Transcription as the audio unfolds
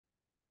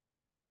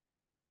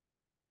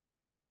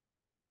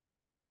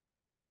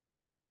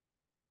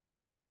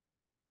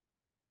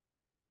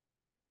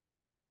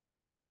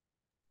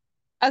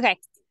Okay.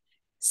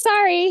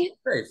 Sorry.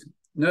 Great.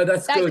 No,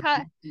 that's That good. co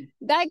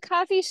that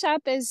coffee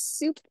shop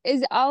is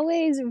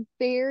always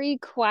very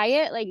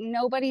quiet. Like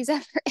nobody's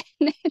ever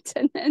in it.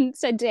 And then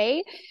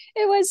today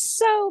it was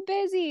so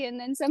busy. And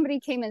then somebody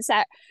came and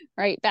sat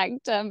right back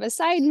down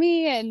beside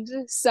me. And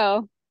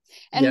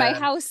my Yeah.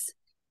 house,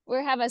 we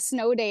have a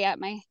snow day at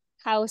my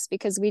house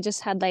because we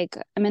just had like,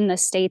 I'm in the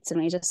States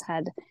and we just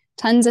had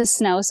tons of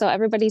snow. So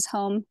everybody's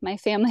home. My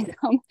family's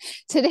home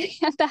today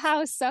at the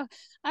house. So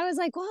I was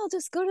like, well, I'll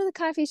just go to the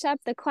coffee shop,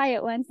 the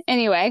quiet one.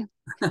 Anyway,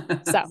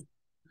 so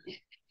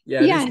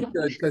Yeah, this yeah. is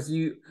good because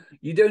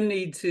you don't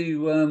need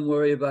to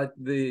worry about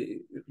the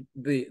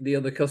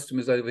other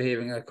customers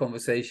overhearing our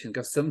conversation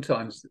because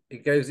sometimes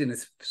it goes in a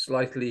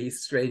slightly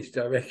strange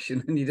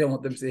direction and you don't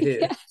want them to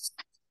hear. Yeah.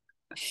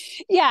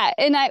 Yeah.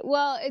 And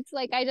well, it's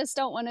like, I just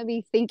don't want to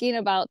be thinking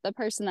about the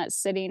person that's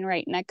sitting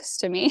right next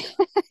to me,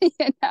 you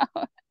know?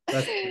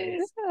 That's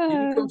great.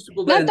 You be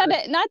comfortable Not then.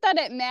 that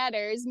it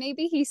matters.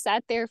 Maybe he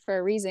sat there for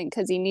a reason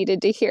because he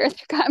needed to hear the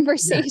Yes.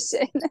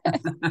 conversation.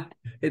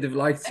 He'd have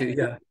liked to,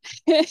 yeah.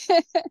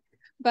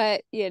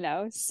 But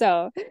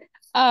so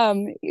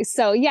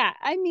yeah,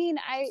 I mean,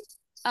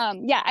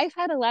 yeah, I've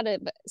had a lot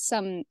of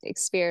some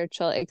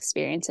spiritual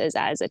experiences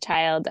as a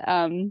child.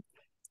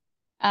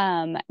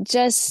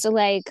 Just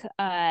like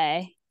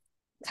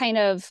kind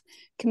of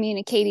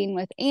communicating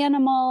with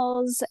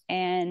animals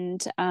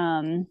and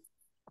I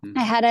Mhm.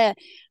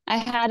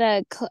 had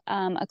a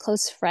a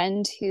close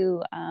friend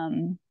who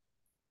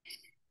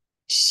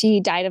she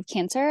died of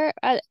cancer,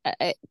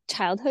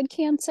 childhood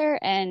cancer,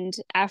 and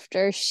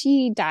after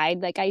she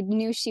died, like I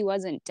knew she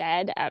wasn't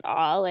dead at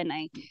all, and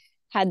I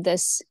had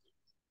this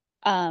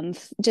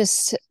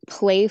just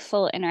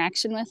playful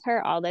interaction with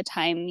her all the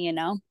time, you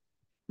know.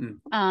 Mm.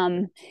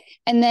 Um,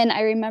 and then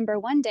I remember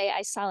one day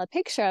I saw a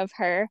picture of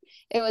her.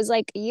 It was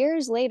like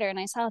years later, and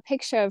I saw a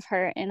picture of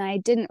her and I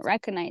didn't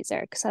recognize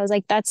her because I was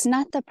like, that's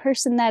not the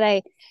person that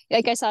I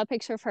like. I saw a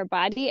picture of her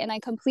body and I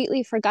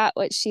completely forgot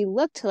what she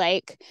looked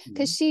like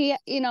because Mm. she,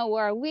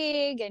 wore a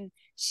wig and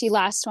she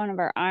lost one of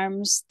her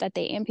arms that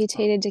they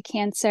amputated to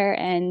cancer.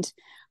 And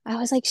I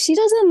was like, she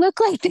doesn't look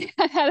like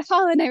that at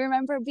all. And I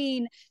remember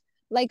being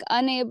like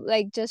unable,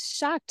 like just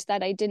shocked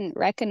that I didn't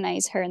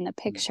recognize her in the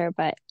Mm. picture,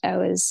 but I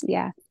was,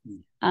 yeah.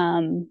 Mm.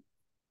 Um,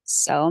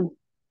 so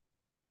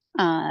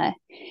uh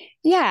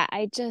yeah,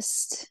 I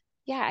just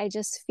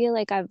feel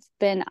like I'm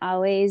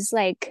always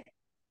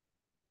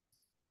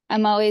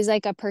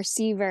like a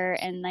perceiver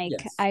and like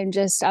Yes. I'm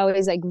just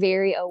always like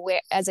very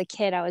aware. As a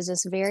kid, I was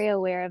just very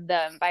aware of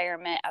the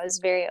environment. I was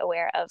very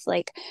aware of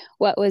like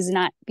what was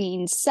not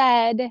being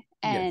said Yes.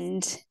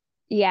 and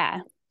yeah.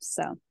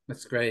 So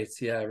That's great.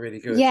 Yeah, really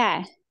good.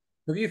 yeah.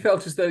 Have you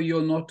felt as though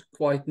you're not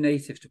quite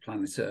native to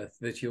planet Earth,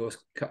 that you're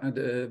kind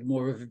of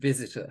more of a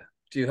visitor?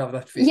 Do you have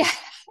that feeling?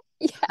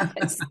 Yeah.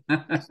 Yes.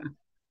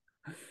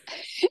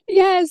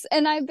 Yes,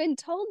 and I've been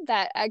told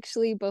that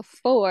actually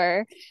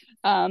before.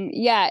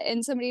 Yeah,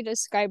 and somebody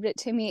described it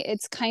to me.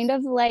 It's kind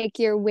of like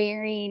you're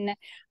wearing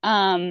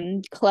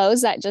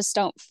clothes that just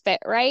don't fit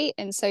right,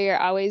 and so you're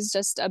always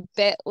just a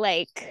bit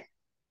like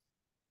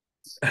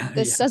Yeah.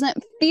 this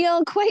doesn't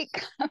feel quite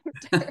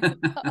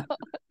comfortable.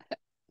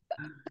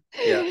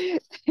 Yeah.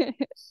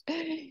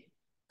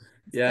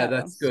 Yeah, So,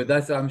 that's good.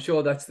 That's I'm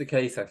sure that's the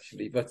case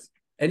actually. But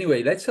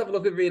anyway, let's have a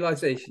look at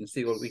realization,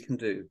 see what we can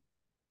do.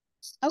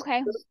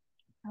 okay,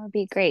 that would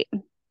be great.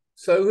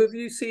 So have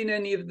you seen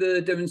any of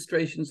the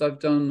demonstrations I've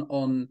done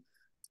on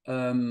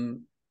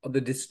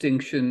the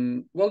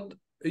distinction? Well,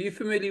 are you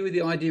familiar with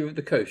the idea of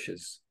the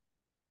koshas?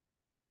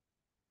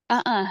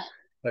 Uh-uh,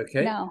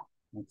 Okay, no.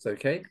 that's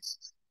okay.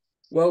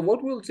 Well,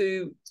 what we'll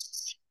do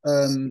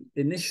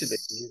initially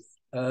is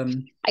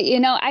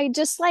I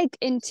just like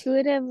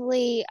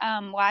intuitively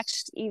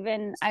watched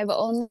even I've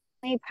only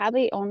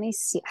probably only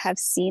have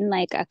seen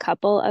like a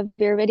couple of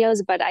your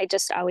videos, but I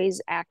just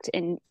always act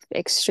in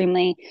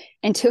extremely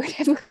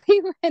intuitively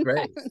when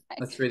great. I'm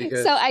That's really like,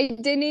 so good. I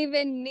didn't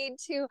even need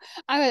to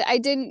I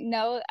didn't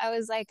know. I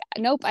was like,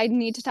 nope, I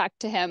need to talk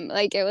to him.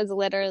 Like it was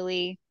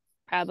literally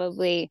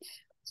probably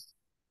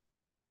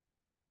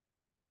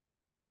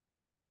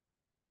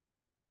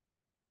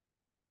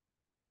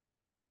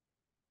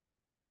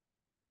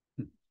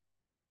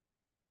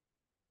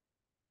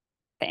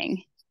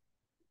thing.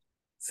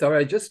 Sorry,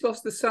 I just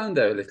lost the sound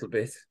there a little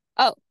bit.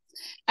 Oh,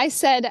 I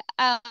said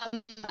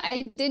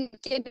I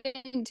didn't get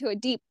into a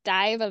deep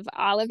dive of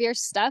all of your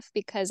stuff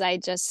because I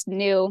just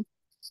knew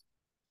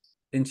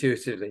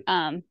Intuitively.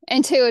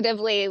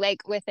 intuitively,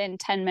 like within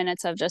 10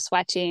 minutes of just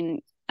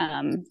watching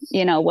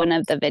one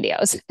of the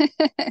videos.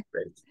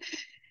 Great.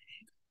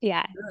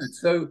 Yeah. Good.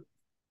 So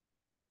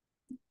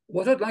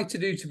what I'd like to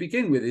do to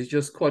begin with is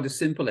just quite a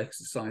simple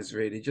exercise,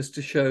 really, just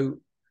to show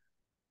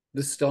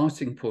the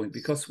starting point,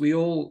 because we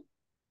all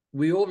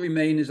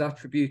remain as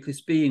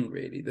attributeless being,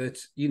 really, that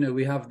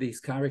we have these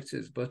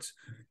characters, but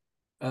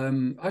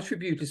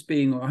attributeless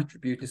being or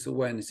attributeless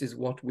awareness is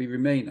what we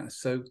remain as.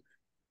 So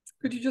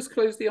could you just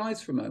close the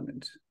eyes for a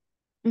moment?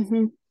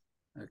 Mm-hmm.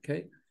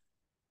 Okay.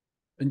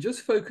 And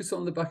just focus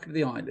on the back of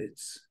the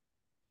eyelids.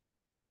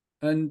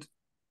 And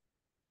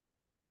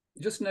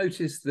just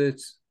notice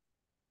that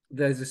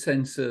there's a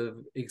sense of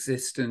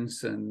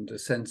existence and a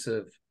sense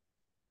of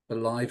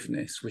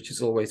aliveness, which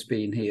has always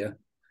been here,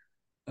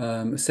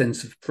 a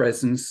sense of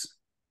presence.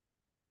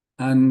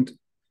 And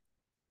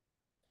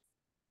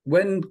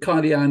when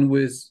Kileann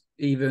was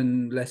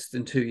even less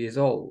than 2 years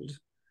old,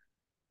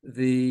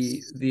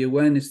 the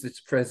awareness that's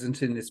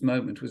present in this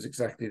moment was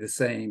exactly the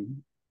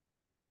same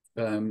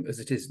as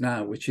it is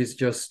now, which is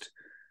just,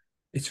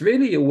 it's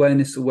really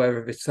awareness aware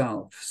of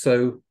itself.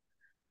 So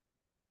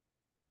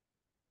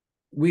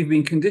we've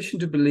been conditioned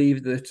to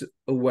believe that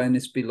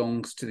awareness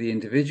belongs to the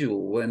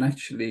individual, when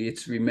actually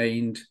it's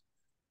remained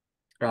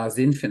as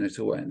infinite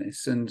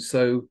awareness. And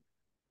so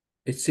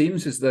it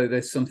seems as though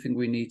there's something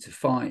we need to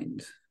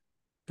find.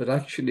 But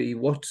actually,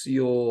 what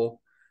you're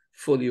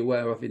fully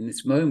aware of in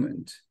this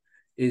moment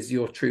is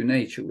your true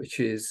nature, which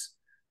is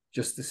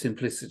just the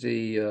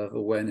simplicity of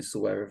awareness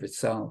aware of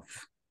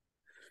itself.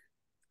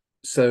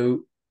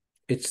 So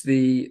it's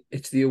the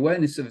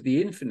awareness of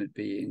the infinite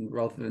being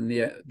rather than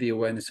the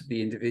awareness of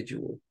the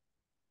individual.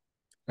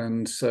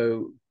 And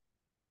so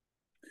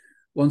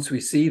once we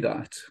see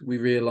that, we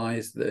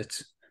realize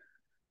that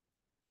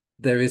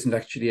there isn't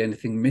actually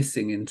anything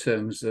missing in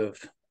terms of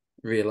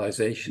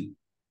realization.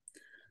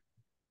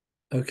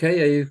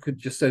 Okay, you could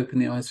just open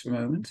the eyes for a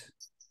moment.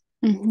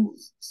 Mm-hmm.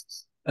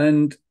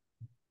 And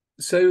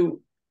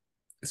so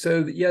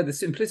yeah, the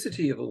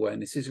simplicity of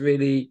awareness is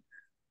really,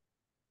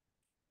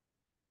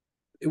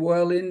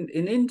 well, in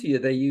India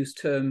they use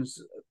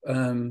terms,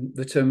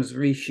 the terms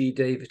Rishi,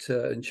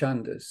 Devata, and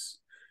Chandas,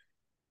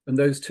 and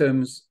those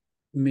terms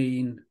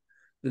mean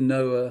the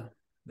knower,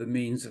 the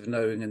means of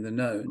knowing, and the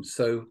known.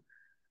 So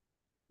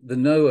the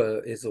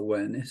knower is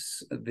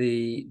awareness,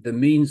 the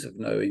means of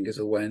knowing is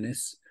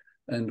awareness,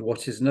 and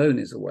what is known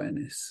is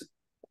awareness.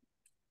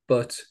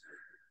 But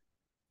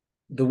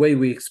the way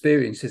we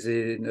experience is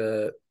in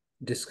a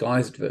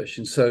disguised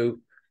version. So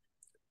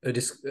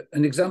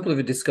an example of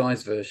a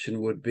disguised version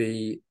would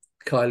be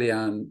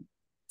Kileann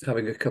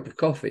having a cup of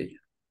coffee.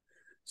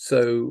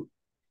 So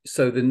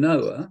the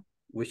knower,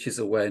 which is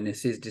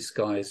awareness, is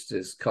disguised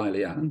as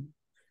Kileann.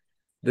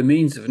 The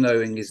means of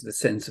knowing is the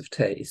sense of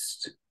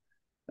taste,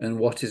 and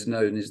what is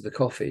known is the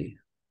coffee.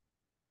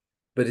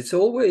 But it's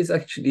always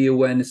actually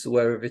awareness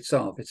aware of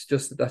itself. It's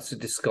just that that's a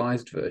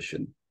disguised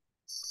version.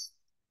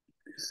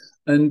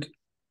 And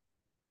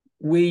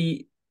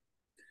we're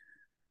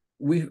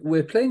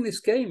playing this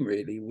game,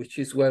 really, which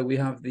is where we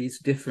have these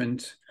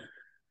different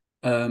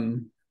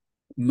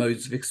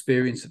modes of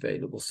experience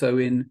available. So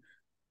in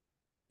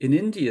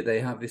India, they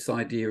have this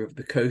idea of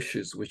the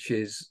koshas, which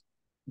is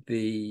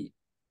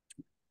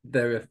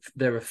there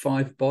are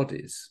 5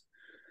 bodies.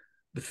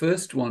 The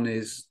first one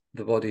is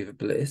the body of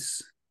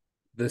bliss.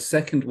 The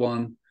second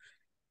one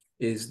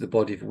is the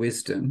body of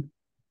wisdom.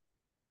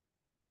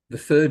 The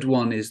third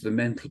one is the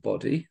mental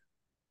body.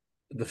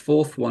 The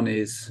fourth one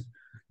is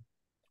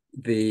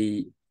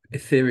the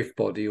etheric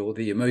body or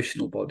the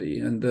emotional body.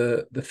 And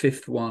the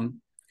fifth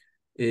one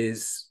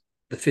is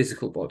the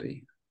physical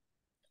body.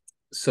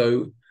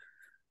 So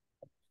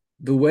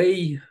the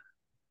way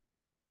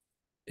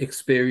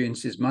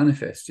experience is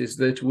manifest is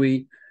that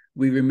we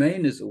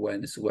remain as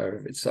awareness aware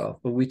of itself,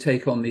 but we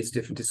take on these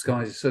different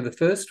disguises. So the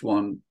first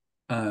one,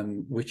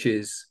 which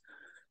is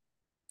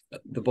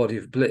the body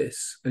of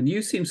bliss, and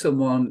you seem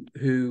someone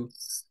who,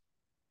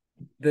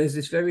 there's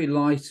this very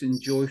light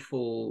and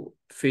joyful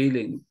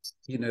feeling,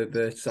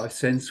 that I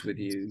sense with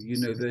you,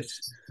 that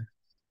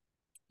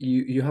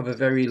you have a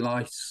very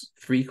light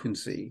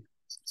frequency,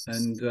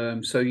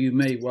 and so you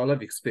may well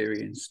have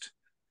experienced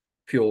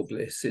pure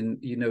bliss in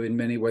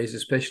many ways,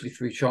 especially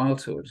through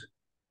childhood.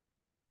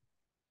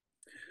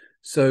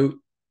 So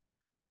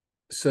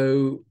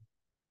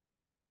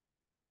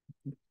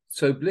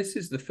bliss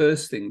is the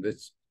first thing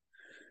that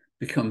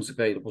becomes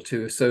available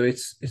to us. So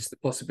it's the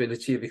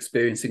possibility of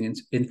experiencing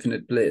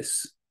infinite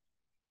bliss.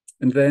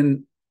 And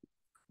then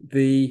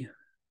the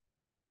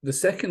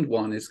second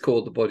one is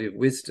called the body of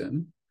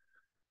wisdom,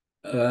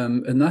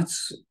 and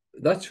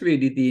that's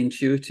really the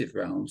intuitive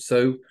realm.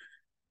 So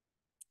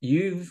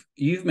you've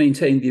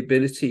maintained the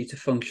ability to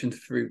function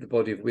through the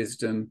body of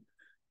wisdom,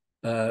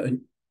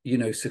 and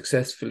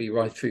successfully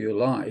right through your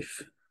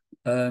life,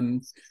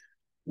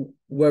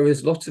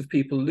 whereas lots of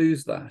people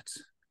lose that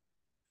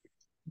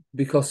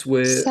because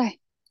I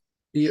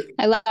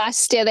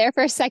lost you there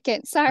for a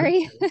second.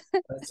 Sorry.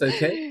 That's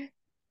okay.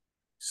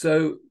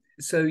 So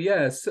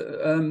yes,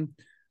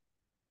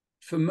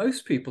 for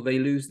most people, they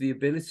lose the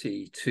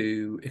ability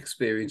to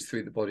experience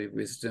through the body of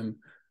wisdom,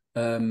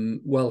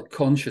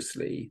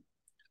 consciously,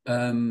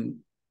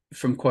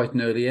 from quite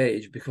an early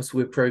age, because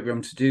we're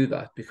programmed to do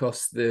that,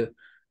 because the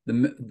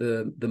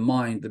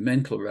mind, the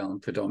mental realm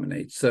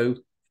predominates. So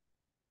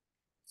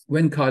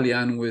when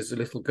Kileann was a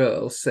little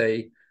girl,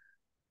 say,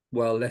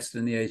 less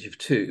than the age of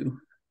 2,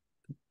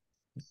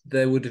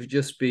 there would have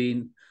just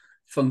been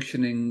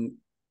functioning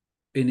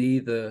in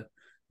either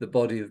the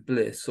body of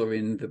bliss or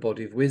in the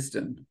body of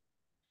wisdom.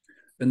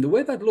 And the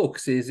way that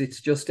looks is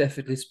it's just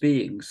effortless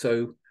being.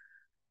 So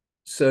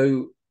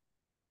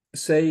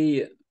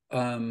say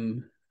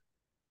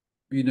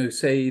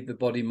say the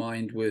body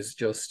mind was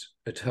just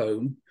at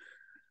home,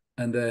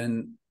 and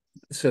then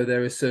so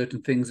there are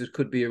certain things that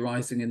could be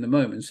arising in the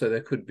moment. So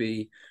there could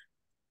be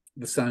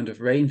the sound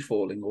of rain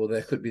falling, or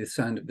there could be the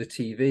sound of the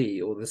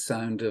TV, or the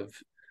sound of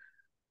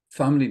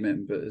family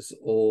members,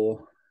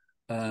 or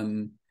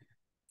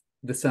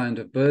the sound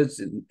of birds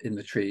in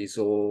the trees,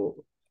 or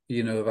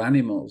of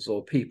animals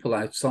or people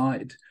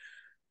outside.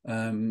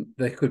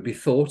 There could be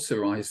thoughts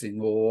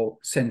arising, or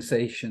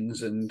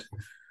sensations, and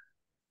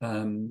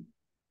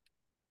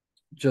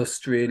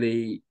just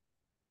really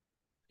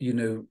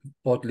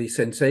bodily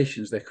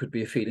sensations. There could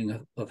be a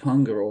feeling of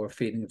hunger, or a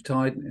feeling of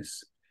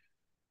tiredness.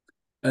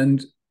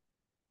 And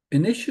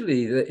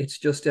initially, it's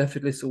just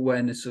effortless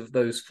awareness of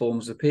those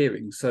forms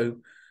appearing. So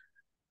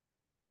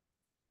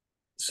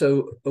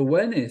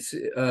awareness,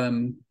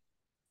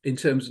 in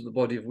terms of the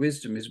body of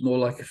wisdom, is more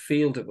like a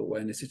field of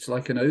awareness. It's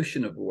like an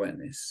ocean of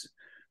awareness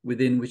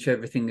within which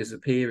everything is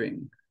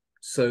appearing.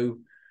 So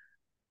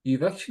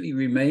you've actually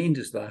remained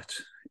as that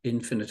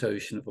infinite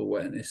ocean of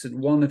awareness.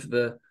 And one of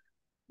the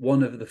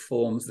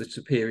forms that's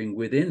appearing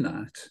within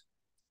that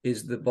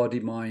is the body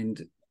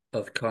mind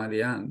of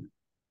Kileann.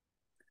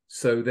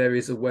 So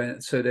there's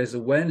awareness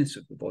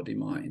of the body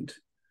mind.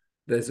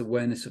 There's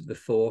awareness of the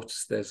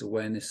thoughts. There's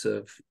awareness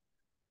of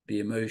the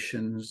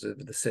emotions,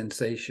 of the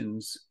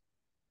sensations.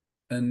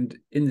 And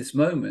in this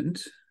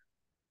moment,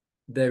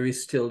 there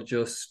is still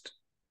just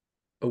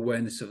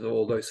awareness of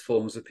all those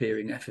forms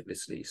appearing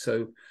effortlessly.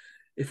 So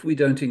if we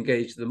don't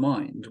engage the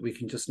mind, we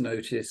can just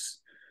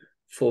notice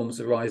forms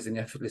arising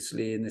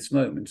effortlessly in this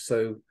moment.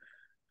 So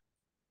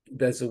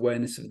there's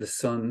awareness of the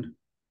sun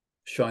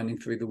shining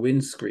through the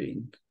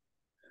windscreen.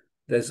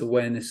 There's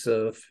awareness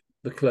of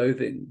the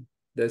clothing.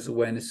 There's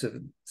awareness of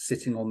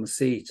sitting on the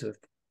seat, of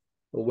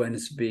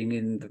awareness of being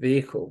in the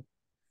vehicle.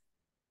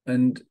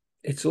 And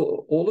it's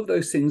all of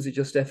those things are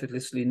just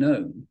effortlessly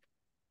known.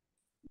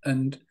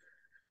 And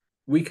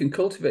we can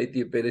cultivate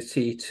the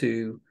ability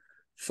to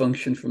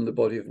function from the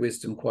body of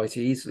wisdom quite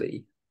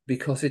easily,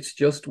 because it's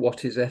just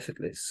what is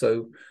effortless.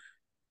 So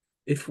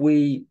if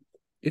we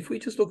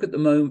just look at the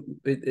moment,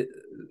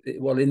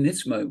 in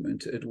this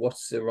moment, at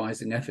what's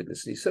arising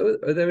effortlessly. So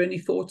are there any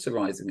thoughts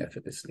arising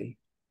effortlessly?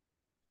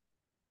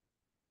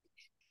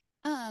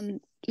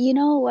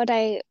 What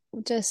I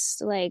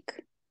just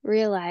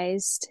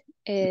realized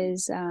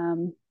is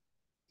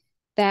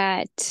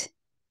that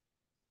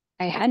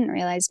I hadn't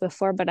realized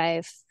before, but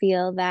I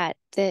feel that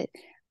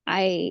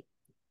I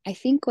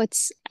think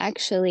what's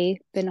actually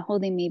been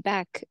holding me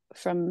back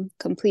from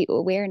complete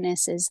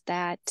awareness is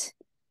that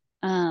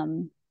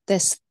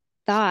this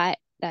thought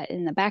that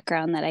in the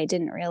background that I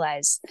didn't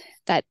realize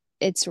that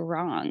it's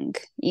wrong,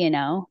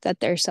 that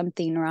there's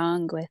something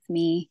wrong with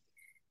me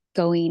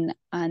going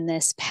on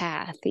this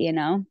path,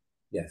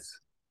 Yes.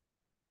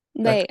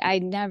 That's, I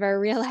never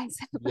realized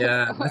it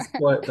yeah,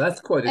 before.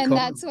 that's quite a And common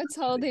that's one, what's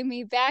actually. holding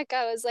me back.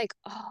 I was like,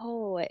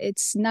 oh,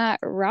 it's not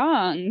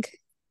wrong.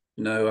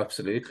 No,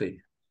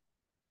 absolutely.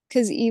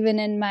 Because even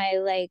in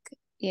my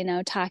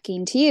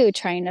talking to you,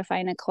 trying to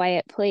find a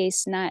quiet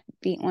place, not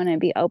want to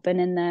be open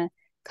in the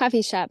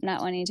coffee shop,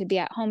 not wanting to be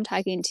at home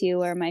talking to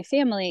you, or my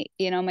family,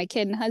 my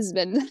kid and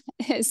husband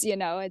is,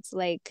 it's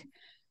like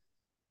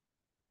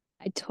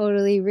I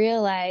totally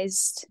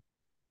realized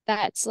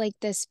that's like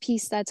this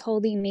piece that's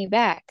holding me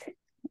back.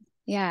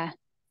 Yeah.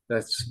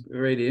 That's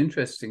really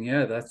interesting.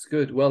 Yeah, that's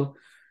good. Well,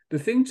 the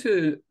thing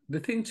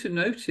to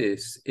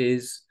notice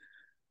is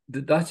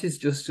that's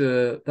just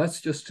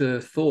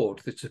a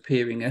thought that's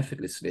appearing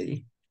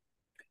effortlessly.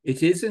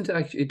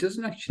 It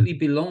doesn't actually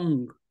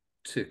belong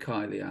to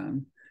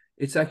Kylie.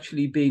 It's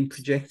actually being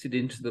projected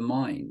into the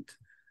mind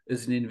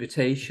as an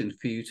invitation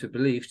for you to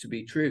believe to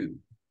be true,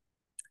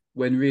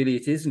 when really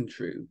it isn't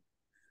true.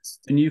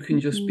 And you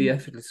can just be Mm-hmm.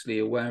 effortlessly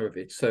aware of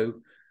it.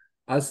 So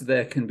as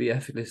there can be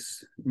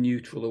effortless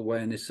neutral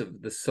awareness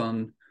of the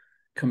sun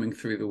coming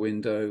through the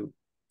window,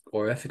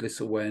 or effortless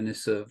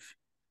awareness of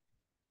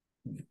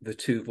the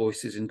two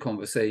voices in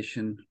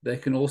conversation, there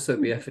can also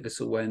be effortless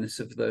awareness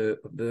of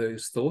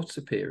those thoughts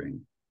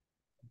appearing.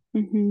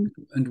 Mm-hmm.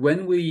 And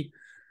when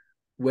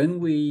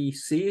we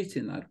see it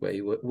in that way,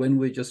 when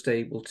we're just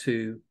able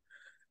to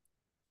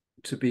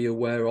be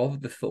aware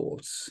of the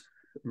thoughts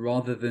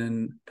rather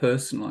than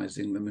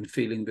personalizing them and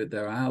feeling that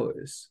they're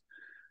ours,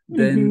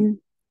 then Mm-hmm.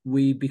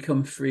 we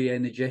become free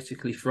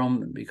energetically from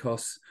them,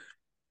 because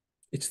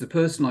it's the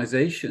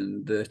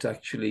personalization that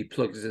actually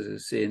plugs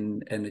us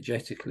in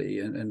energetically,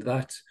 and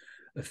that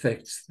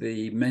affects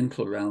the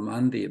mental realm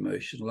and the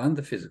emotional and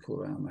the physical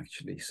realm,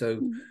 actually. So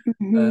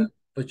Mm-hmm.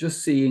 but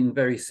just seeing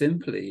very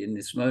simply in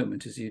this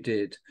moment, as you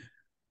did,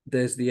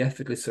 there's the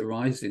effortless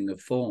arising of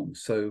form.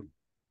 So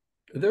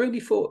are there any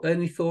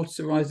thoughts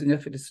arising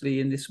effortlessly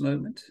in this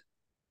moment?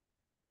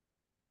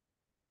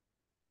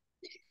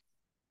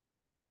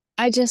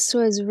 I just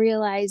was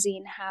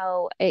realizing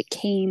how it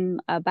came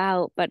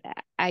about, but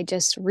I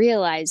just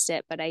realized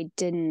it, but I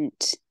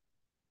didn't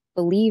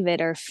believe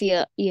it or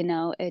feel,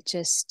 I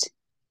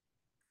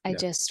Yeah.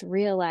 just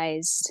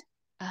realized,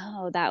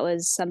 oh, that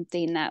was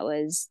something that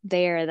was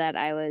there that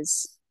I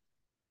was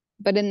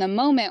But in the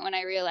moment when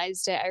I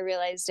realized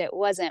it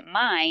wasn't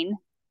mine.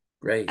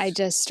 Great. I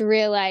just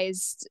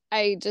realized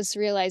I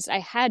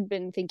had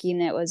been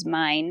thinking it was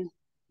mine,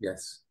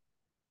 Yes.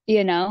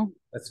 you know?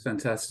 That's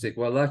fantastic.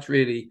 Well, that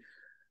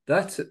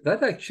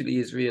actually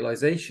is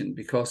realization,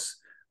 because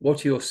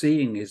what you're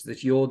seeing is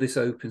that you're this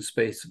open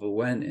space of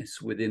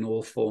awareness within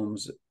all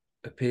forms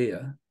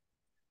appear.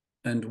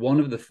 And one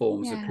of the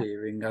forms Yeah.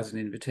 appearing as an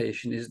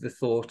invitation is the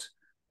thought,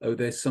 oh,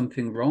 there's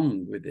something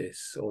wrong with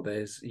this, or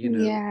there's,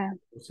 Yeah.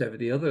 whatever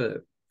the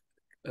other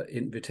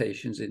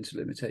invitations into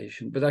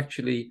limitation. But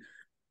actually,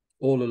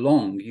 all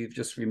along, you've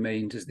just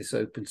remained as this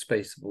open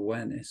space of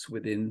awareness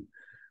within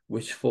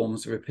which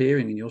forms are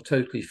appearing, and you're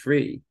totally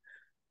free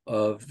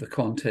of the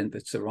content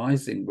that's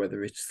arising,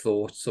 whether it's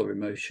thoughts or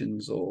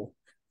emotions or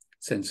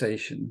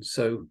sensations.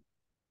 So,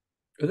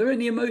 are there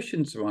any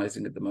emotions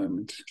arising at the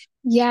moment?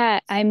 Yeah.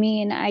 I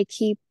mean, I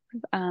keep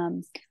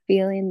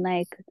feeling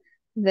like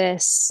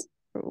this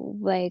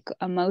like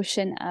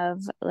emotion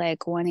of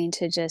like wanting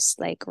to just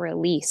like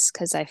release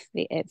because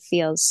it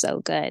feels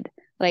so good,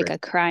 like Great. a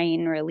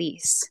crying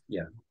release.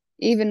 Yeah.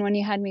 Even when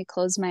you had me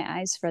close my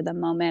eyes for the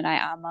moment,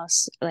 I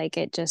almost like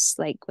it just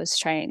like was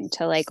trying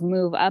to like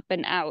move up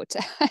and out.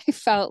 I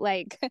felt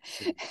like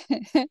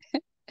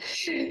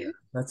Yeah,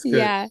 that's good.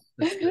 yeah,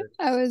 That's good.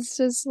 I was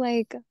just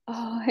like,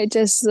 oh, I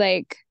just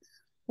like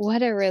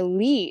what a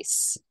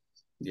release.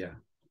 Yeah,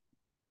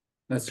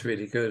 that's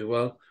really good.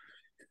 Well,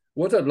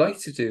 what I'd like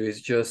to do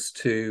is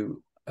just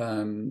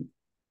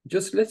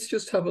let's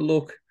just have a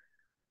look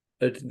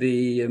at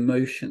the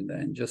emotion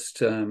then, just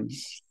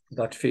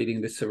that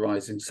feeling that's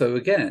arising. So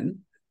again,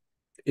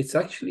 it's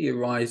actually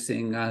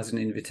arising as an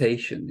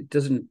invitation. It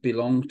doesn't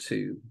belong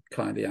to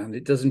Kileann.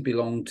 It doesn't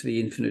belong to the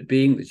infinite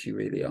being that you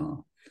really are.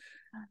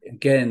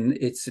 Again,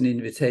 it's an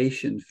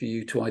invitation for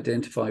you to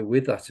identify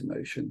with that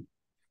emotion.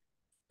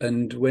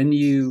 And when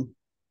you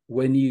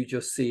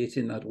just see it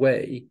in that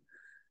way,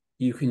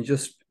 you can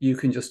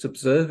just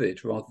observe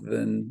it rather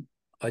than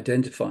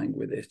identifying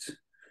with it.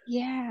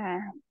 Yeah.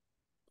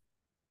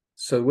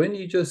 So when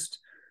you just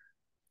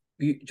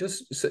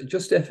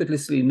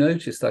effortlessly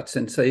notice that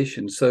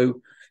sensation.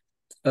 So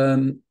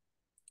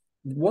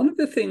one of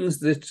the things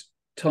that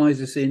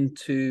ties us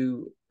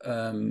into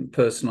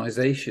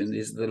personalization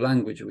is the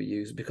language we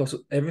use, because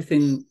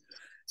everything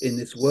in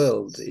this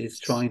world is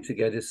trying to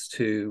get us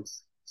to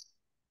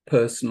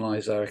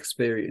personalize our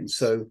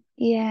experience.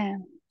 Yeah.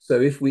 So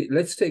if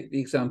let's take the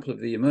example of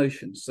the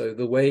emotions. So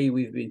the way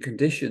we've been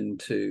conditioned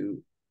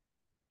to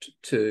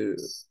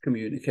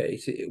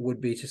communicate, it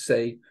would be to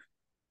say,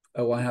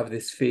 oh, I have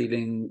this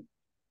feeling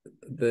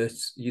that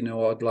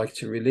I'd like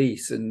to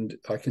release, and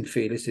I can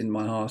feel it in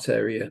my heart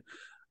area,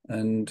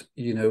 and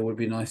it would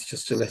be nice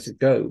just to let it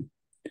go.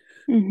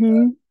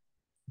 Mm-hmm.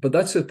 But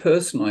that's a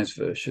personalized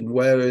version,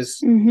 whereas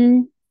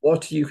Mm-hmm.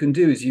 what you can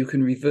do is you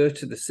can revert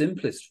to the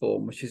simplest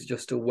form, which is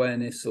just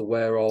awareness,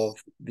 aware of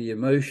the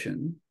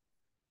emotion,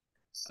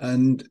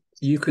 and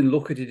you can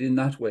look at it in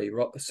that way.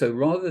 So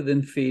rather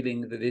than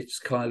feeling that it's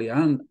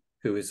Kileann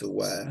who is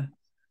aware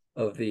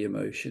of the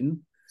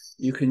emotion,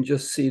 you can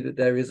just see that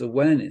there is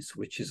awareness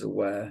which is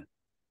aware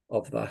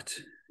of that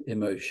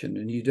emotion,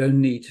 and you don't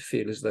need to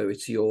feel as though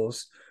it's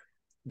yours.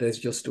 There's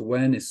just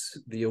awareness.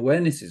 The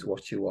awareness is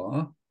what you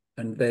are,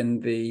 and then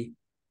the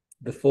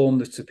form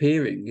that's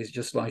appearing is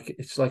just like,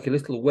 it's like a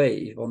little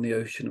wave on the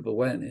ocean of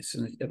awareness,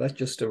 and that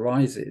just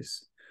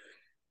arises,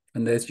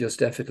 and there's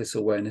just effortless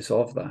awareness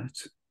of that.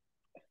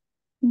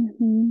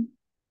 Mm-hmm.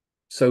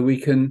 So we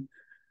can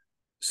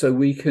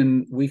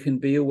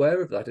be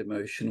aware of that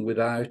emotion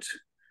without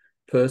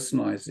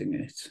personalizing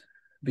it,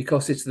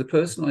 because it's the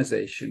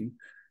personalization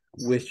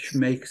which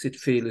makes it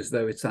feel as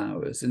though it's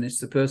ours, and it's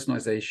the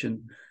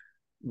personalization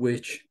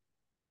which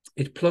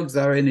it plugs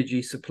our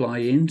energy supply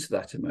into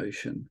that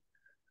emotion,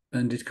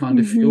 and it kind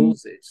of Mm-hmm.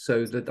 fuels it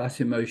so that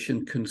that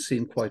emotion can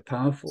seem quite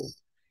powerful.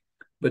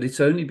 But it's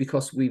only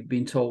because we've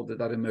been told that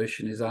that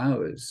emotion is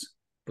ours.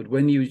 But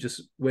when you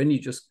just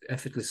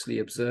effortlessly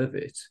observe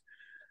it,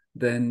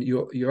 then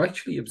you're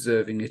actually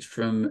observing it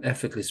from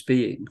effortless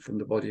being, from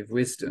the body of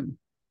wisdom.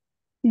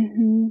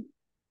 Mm-hmm.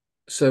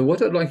 So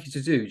what I'd like you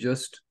to do,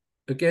 just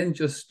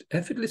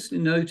effortlessly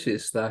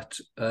notice that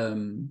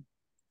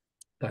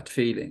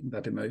feeling,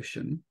 that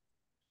emotion,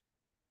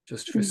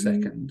 just for a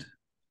Mm-hmm. second.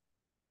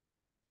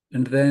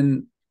 And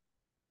then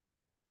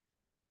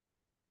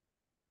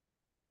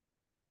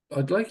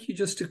I'd like you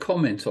just to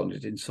comment on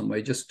it in some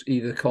way, just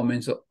either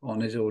comment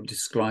on it or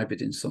describe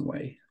it in some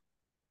way.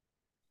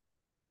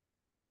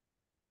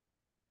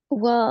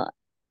 Well,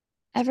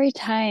 every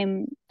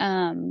time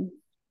every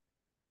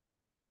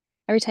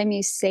time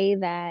you say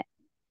that,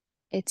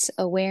 it's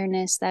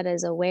awareness that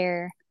is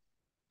aware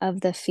of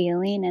the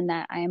feeling and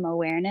that I'm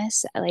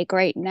awareness. Like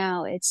right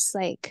now, it's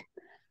like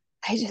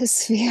I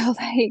just feel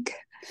like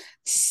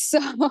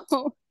so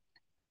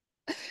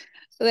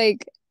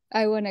like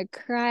I want to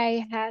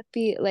cry,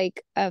 happy,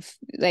 like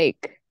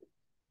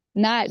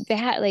not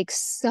that, like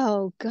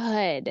so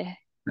good. I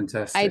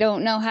Fantastic.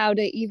 don't know how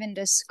to even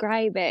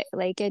describe it.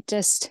 Like it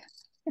just,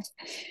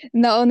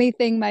 the only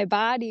thing my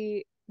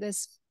body,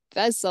 this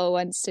vessel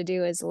wants to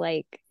do is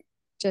like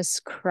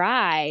just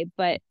cry,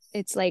 but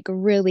it's like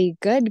really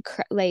good,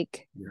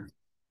 like Yeah.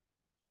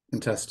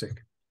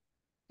 Fantastic.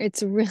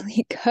 it's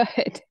really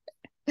good.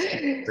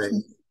 Great.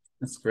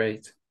 That's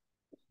great.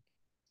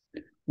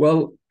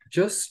 Well,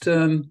 just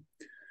see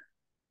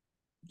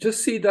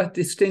that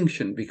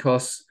distinction,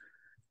 because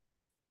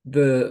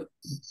the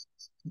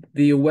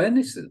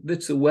awareness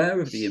that's aware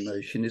of the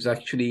emotion is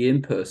actually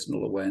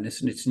impersonal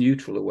awareness, and it's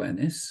neutral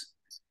awareness.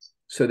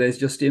 So there's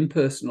just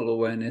impersonal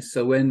awareness.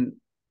 So when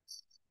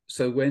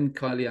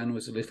Kileann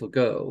was a little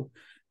girl,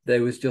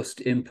 there was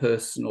just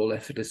impersonal,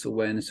 effortless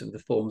awareness of the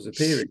forms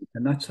appearing,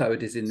 and that's how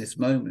it is in this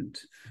moment.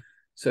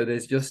 So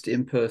there's just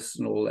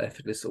impersonal,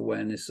 effortless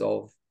awareness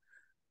of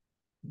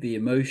the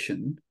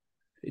emotion.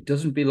 It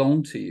doesn't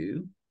belong to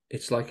you.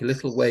 It's like a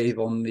little wave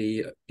on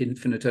the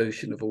infinite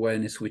ocean of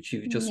awareness, which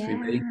you've just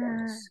remained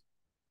as.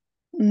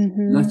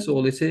 And that's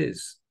all it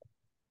is.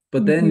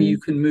 But then you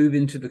can move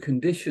into the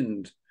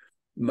conditioned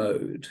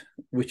mode,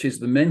 which is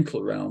the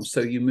mental realm.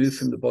 So you move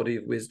from the body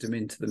of wisdom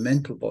into the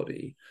mental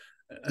body,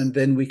 and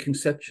then we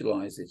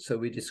conceptualize it. So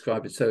we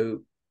describe it.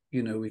 So,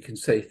 we can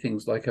say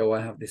things like, oh,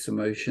 I have this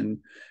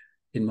emotion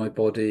in my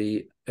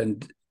body,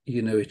 and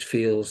it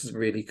feels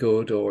really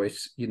good, or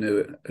it's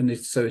and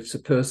it's a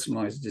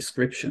personalized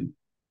description.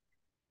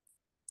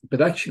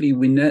 But actually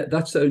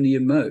that's only a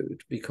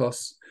mode,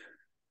 because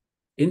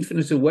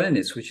infinite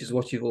awareness, which is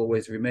what you've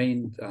always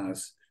remained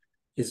as,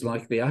 is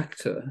like the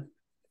actor,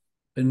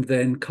 and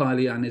then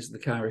Kileann is the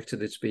character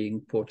that's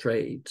being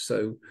portrayed.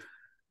 So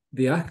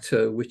the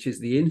actor, which is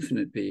the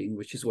infinite being,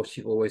 which is what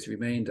you've always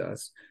remained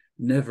as,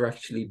 never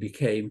actually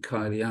became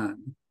Kileann.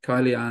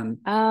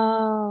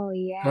 Oh,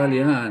 yeah.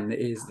 Kileann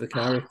is the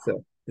character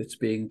that's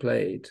being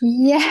played.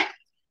 Yeah.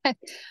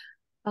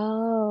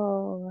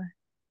 Oh,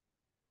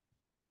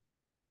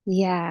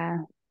 yeah.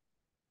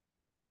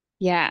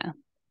 Yeah.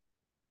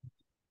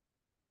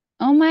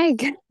 Oh my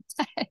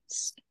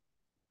gosh.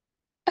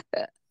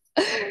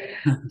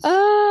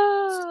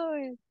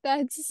 Oh,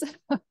 that's so...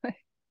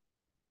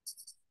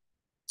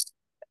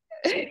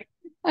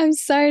 I'm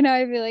sorry now.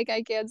 I feel like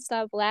I can't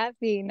stop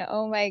laughing.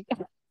 Oh my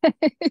God.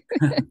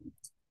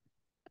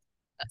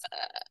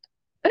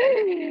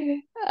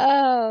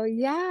 Oh,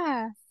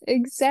 yeah,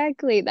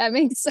 exactly. That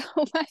makes so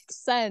much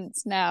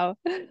sense now.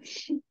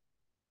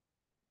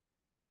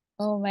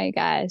 Oh my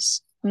gosh.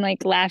 I'm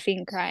like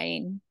laughing,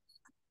 crying.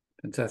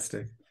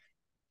 Fantastic.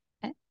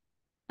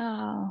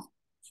 Oh,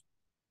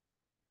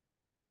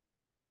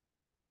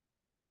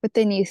 but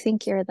then you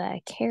think you're the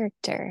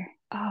character.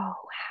 Oh, wow.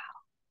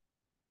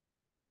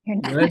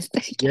 You're not Right?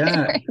 the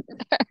Yeah. character.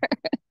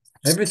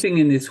 Everything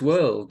in this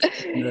world,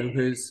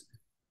 has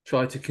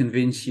tried to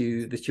convince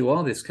you that you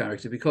are this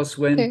character, because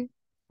when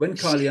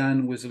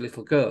Kileann was a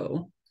little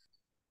girl,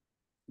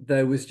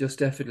 there was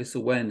just effortless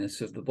awareness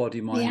of the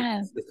body mind of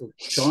Yeah. this little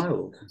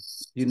child.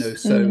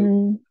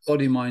 So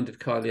body mind of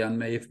Kileann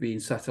may have been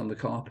sat on the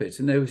carpet,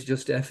 and there was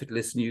just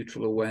effortless,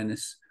 neutral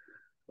awareness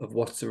of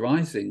what's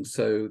arising.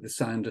 So the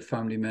sound of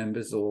family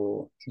members,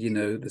 or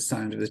the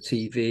sound of the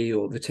TV,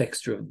 or the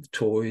texture of the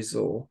toys,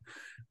 or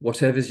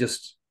whatever's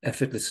just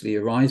effortlessly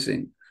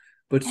arising.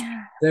 But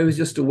Yeah. there was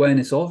just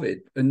awareness of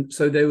it, and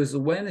so there was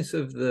awareness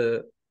of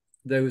the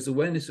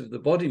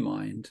body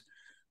mind,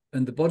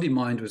 and the body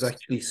mind was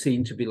actually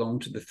seen to belong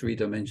to the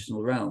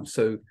three-dimensional realm.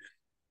 So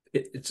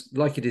it's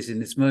like it is in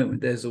this moment.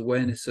 There's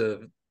awareness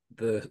of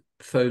the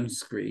phone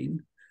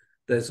screen.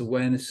 There's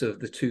awareness of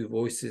the two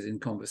voices in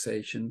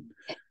conversation.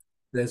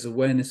 There's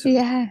awareness of the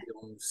Yeah.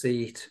 on the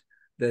seat.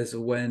 There's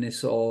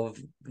awareness of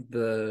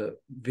the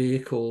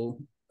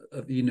vehicle,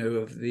 of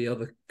the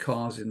other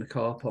cars in the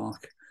car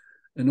park,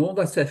 and all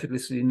that's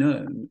effortlessly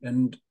known.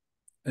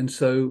 And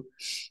so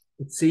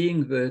it's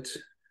seeing that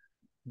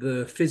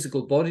the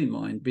physical body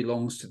mind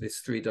belongs to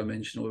this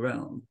three-dimensional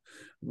realm,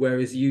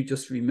 whereas you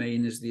just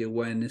remain as the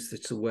awareness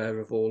that's aware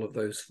of all of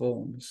those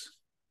forms.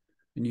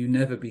 And you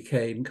never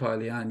became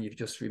Kileann. You've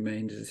just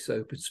remained as this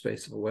open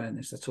space of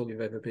awareness. That's all you've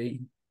ever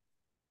been.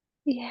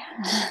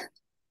 Yeah.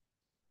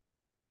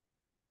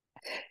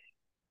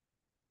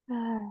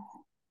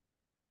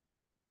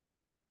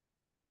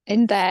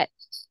 And that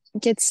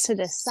gets to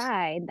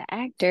decide, the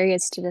actor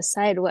gets to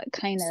decide what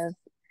kind of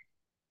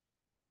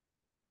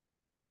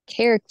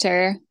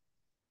character,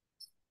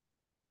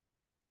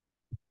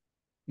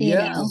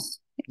 Yeah.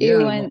 you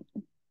Yeah. want.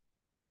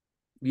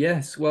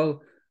 Yes.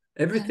 Well,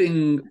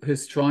 everything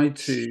has tried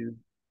to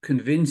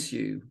convince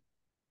you,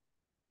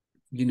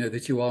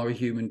 that you are a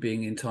human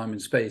being in time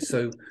and space.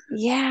 So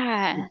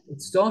Yeah.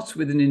 it starts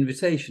with an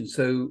invitation.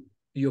 So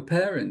your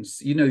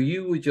parents,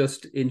 you were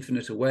just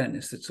infinite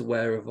awareness that's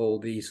aware of all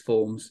these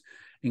forms,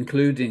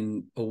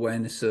 including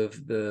awareness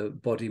of the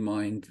body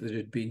mind that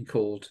had been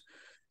called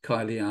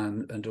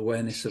Kileann, and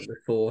awareness of the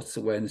thoughts,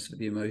 awareness of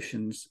the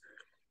emotions.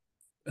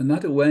 And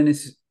that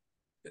awareness,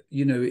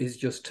 is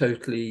just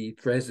totally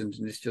present,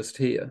 and it's just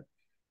here.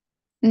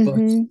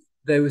 But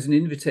there was an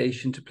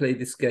invitation to play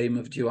this game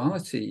of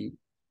duality,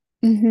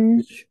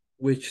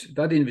 which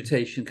that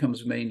invitation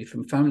comes mainly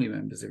from family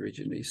members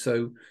originally.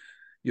 So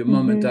your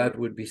mum and dad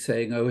would be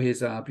saying, oh,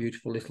 here's our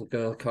beautiful little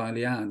girl,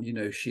 Kileann. You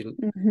know, she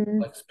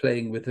likes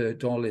playing with her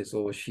dollies,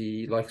 or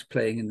she likes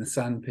playing in the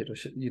sandpit, or,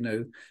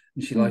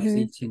 and she likes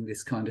eating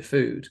this kind of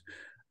food.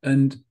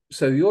 And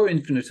so your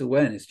infinite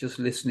awareness, just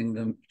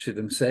listening to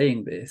them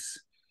saying this,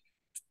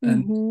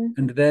 and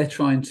they're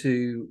trying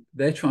to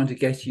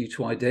get you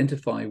to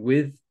identify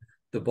with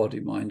the body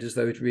mind as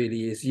though it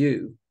really is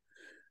you.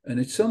 And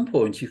at some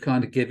point you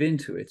kind of give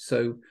into it.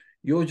 So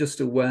you're just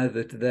aware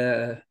that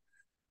they're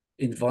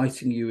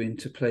inviting you in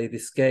to play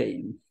this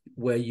game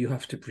where you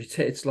have to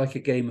pretend. It's like a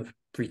game of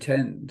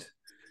pretend.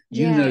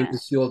 You know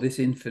that you're this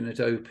infinite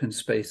open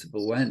space of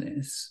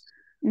awareness,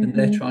 and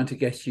they're trying to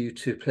get you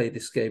to play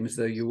this game as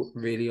though you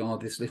really are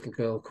this little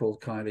girl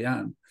called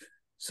Kileann.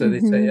 So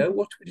they say, oh,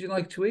 what would you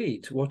like to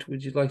eat? What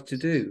would you like to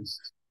do?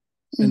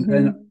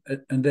 And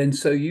then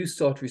so you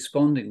start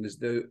responding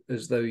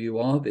as though you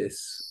are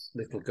this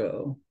little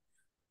girl.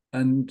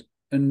 And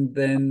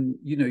then,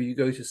 you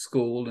go to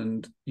school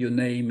and your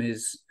name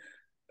is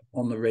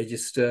on the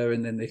register,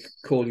 and then they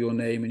call your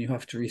name and you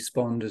have to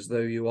respond as though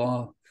you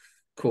are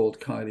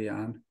called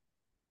Kileann.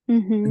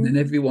 And then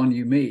everyone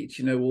you meet,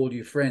 all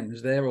your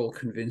friends, they're all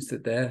convinced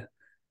that they're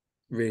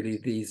really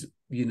these,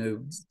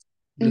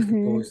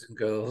 little boys and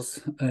girls.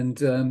 And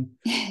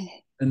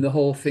the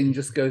whole thing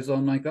just goes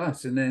on like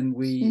that. And then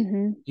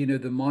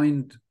the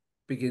mind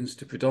begins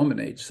to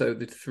predominate, so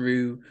that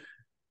through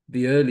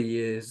the early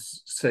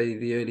years, say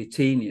the early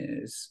teen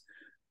years,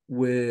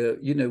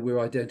 we're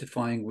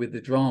identifying with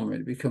the drama.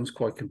 It becomes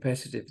quite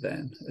competitive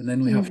then. And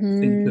then we have to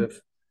think of,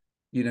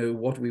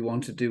 what we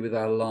want to do with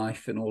our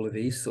life and all of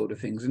these sort of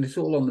things. And it's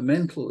all on the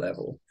mental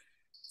level.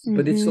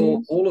 But it's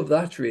all of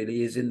that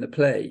really is in the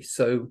play.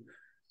 So,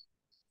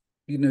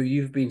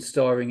 you've been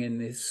starring in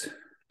this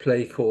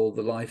play called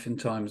The Life and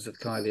Times of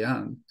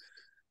Kileann.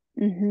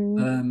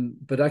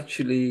 But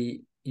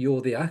actually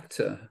you're the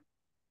actor,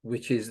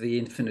 which is the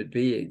infinite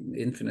being,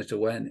 infinite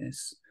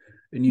awareness.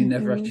 And you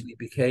never actually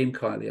became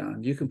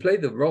Kileann. You can play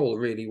the role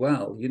really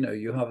well.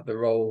 You have the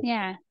role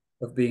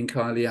of being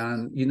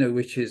Kileann,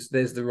 which is,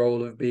 there's the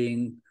role of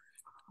being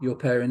your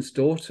parents'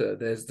 daughter.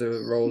 There's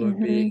the role of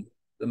being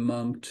the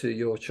mum to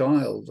your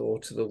child, or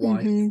to the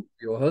wife,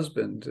 your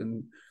husband.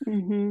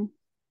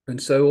 And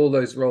so all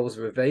those roles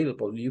are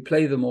available, and you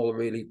play them all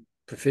really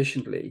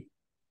proficiently.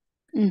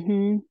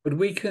 But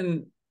we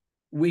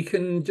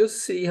can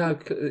just see how,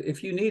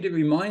 if you need a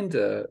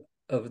reminder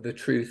of the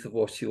truth of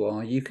what you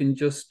are, you can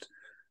just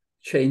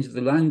change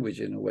the language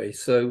in a way.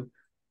 So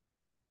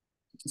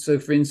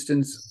for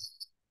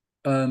instance,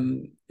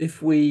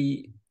 if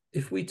we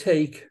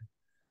take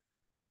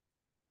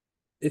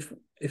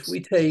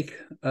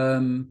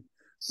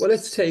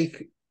let's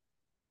take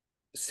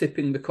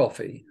sipping the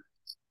coffee.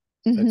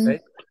 Okay,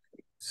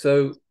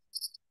 so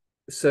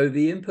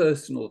the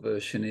impersonal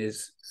version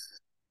is,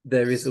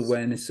 there is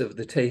awareness of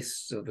the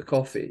taste of the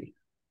coffee,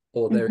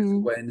 or there is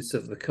awareness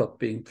of the cup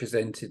being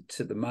presented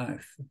to the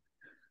mouth.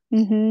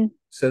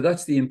 So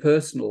that's the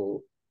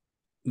impersonal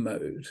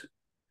mode.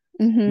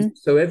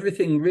 So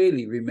everything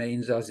really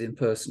remains as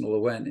impersonal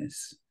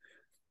awareness.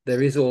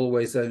 There is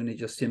always only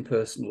just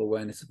impersonal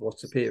awareness of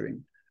what's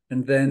appearing.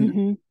 And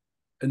then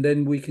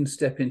we can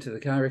step into the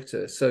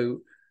character. So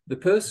the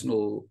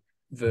personal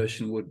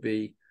version would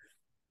be,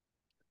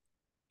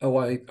 oh,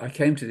 I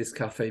came to this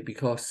cafe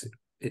because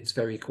it's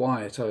very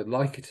quiet. I would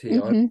like it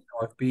here.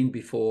 I've been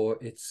before.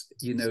 It's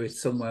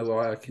somewhere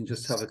where I can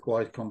just have a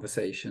quiet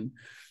conversation.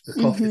 The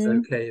coffee's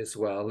okay as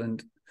well.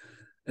 And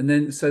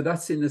then, so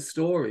that's in the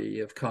story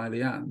of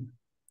Kileann.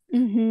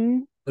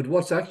 But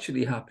what's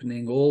actually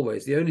happening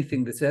always, the only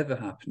thing that's ever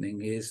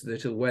happening, is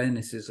that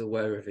awareness is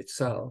aware of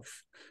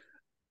itself.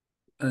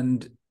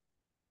 And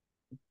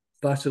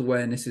that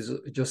awareness is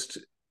just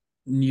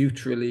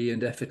neutrally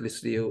and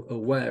effortlessly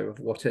aware of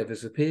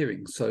whatever's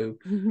appearing. So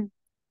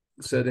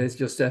there's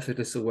just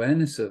effortless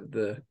awareness of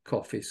the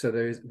coffee. So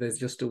there's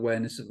just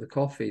awareness of the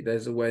coffee.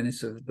 There's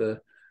awareness of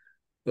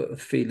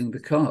feeling the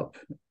cup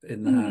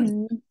in the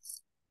hand.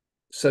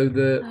 So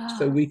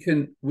we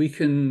can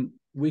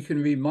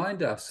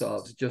remind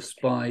ourselves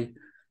just by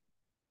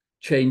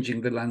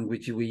changing the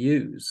language we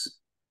use.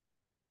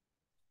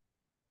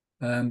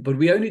 But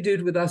we only do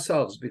it with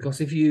ourselves,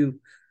 because if you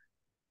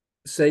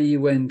say you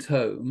went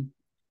home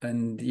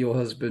and your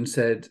husband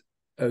said,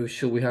 oh,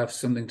 shall we have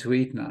something to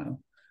eat now?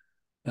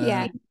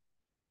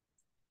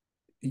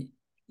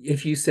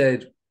 If you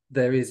said,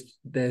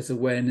 there's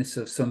awareness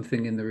of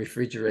something in the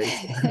refrigerator,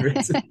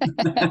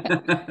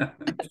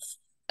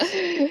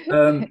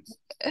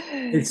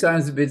 it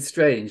sounds a bit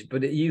strange,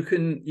 but you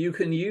can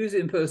use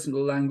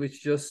impersonal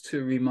language just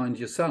to remind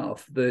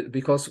yourself that,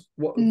 because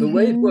the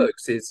way it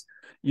works is,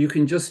 you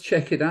can just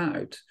check it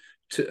out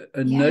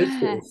and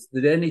notice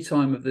that any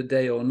time of the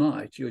day or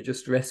night, you're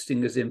just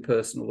resting as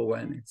impersonal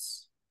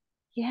awareness.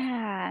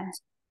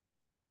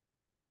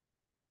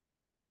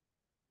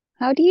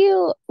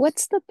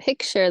 What's the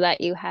picture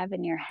that you have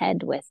in your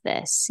head with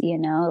this,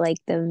 like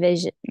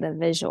the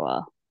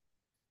visual?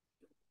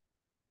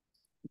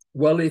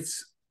 Well,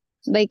 it's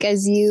like,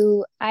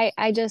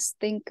 I just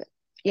think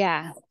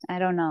yeah, I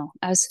don't know.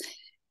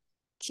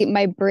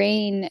 My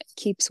brain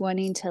keeps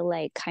wanting to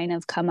like kind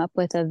of come up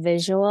with a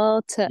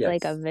visual to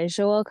like a Yes.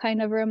 visual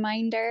kind of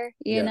reminder,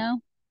 you Yeah.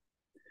 know?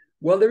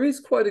 Well, there is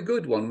quite a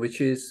good one, which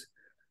is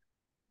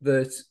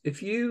that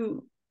if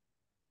you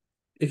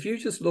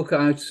just look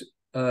out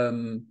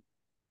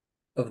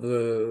of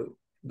the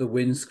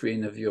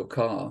windscreen of your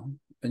car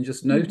and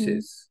just Mm-hmm.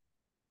 notice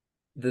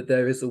that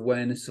there is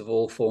awareness of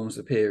all forms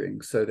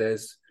appearing. So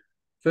there's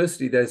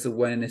firstly there's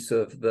awareness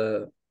of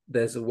the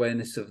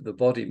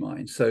body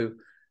mind. So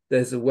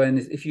there's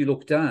awareness. If you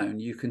look down,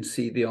 you can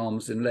see the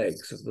arms and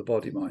legs of the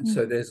body mind.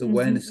 So there's Mm-hmm.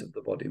 awareness of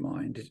the body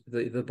mind.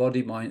 The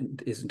body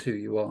mind isn't who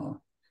you are.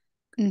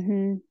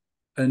 Mm-hmm.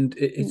 And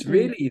it's Mm-hmm.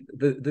 really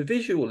the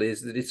visual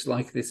is that it's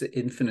like this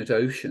infinite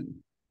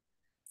ocean.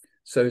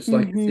 So it's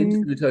like this Mm-hmm.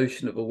 infinite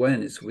ocean of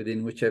awareness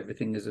within which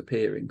everything is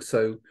appearing.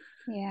 So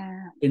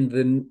Yeah.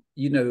 in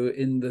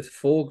in the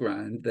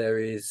foreground there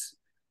is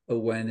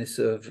awareness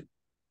of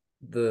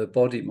the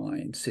body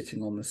mind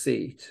sitting on the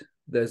seat.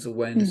 There's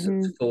awareness of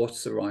Mm-hmm.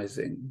 thoughts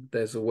arising.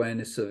 There's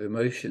awareness of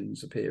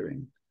emotions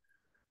appearing.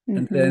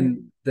 And Mm-hmm.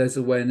 then there's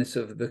awareness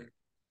of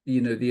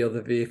the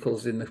other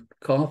vehicles in the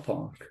car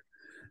park.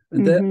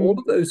 And they're all Mm-hmm.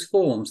 of those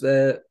forms,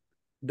 they're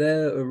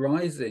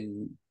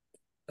arising,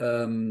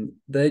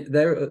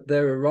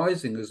 they're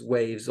arising as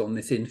waves on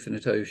this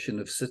infinite ocean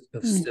of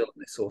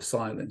stillness or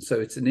silence. So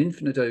it's an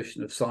infinite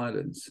ocean of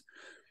silence,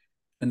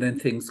 and then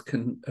things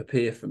can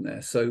appear from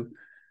there. So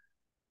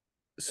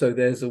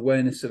there's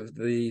awareness of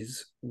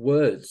these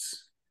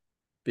words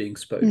being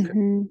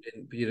spoken,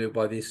 Mm-hmm.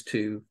 by these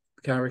two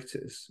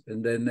characters,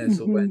 and then there's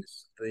Mm-hmm.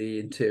 awareness of the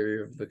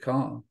interior of the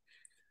car.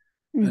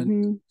 And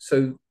Mm-hmm.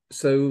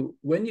 so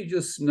when you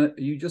just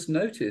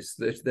notice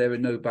that there are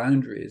no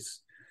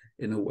boundaries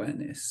in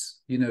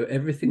awareness,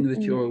 everything that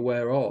Mm-hmm. you're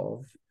aware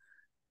of,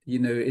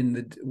 in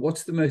the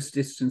what's the most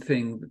distant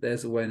thing that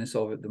there's awareness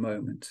of at the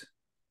moment?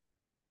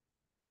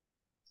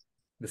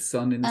 The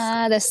sun in the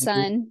sky. The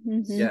sun.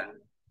 Mm-hmm. Yeah.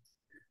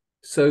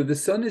 So the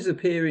sun is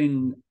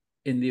appearing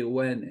in the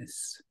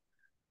awareness,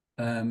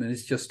 and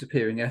it's just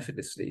appearing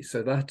effortlessly.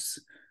 So that's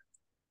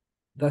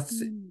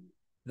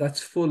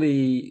that's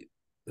fully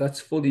that's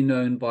fully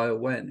known by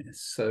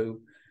awareness. So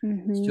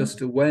it's Mm-hmm.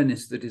 just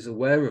awareness that is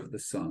aware of the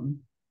sun,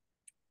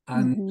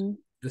 and Mm-hmm.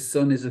 the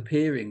sun is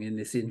appearing in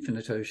this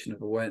infinite ocean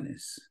of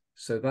awareness.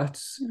 So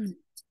that's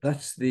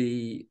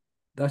the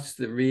that's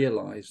the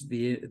realized,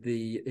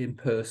 the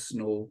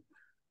impersonal,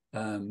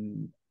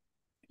 um,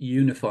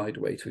 unified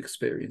way to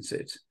experience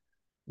it.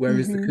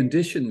 Whereas the Mm-hmm.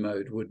 conditioned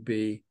mode would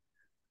be,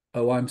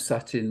 oh, I'm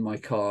sat in my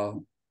car,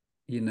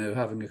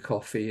 having a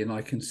coffee, and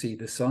I can see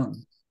the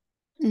sun.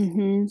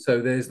 Mm-hmm.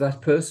 So there's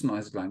that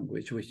personalized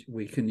language which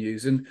we can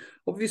use. And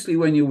obviously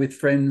when you're with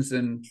friends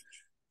and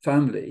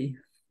family,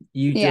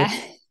 you Yeah.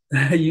 just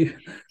you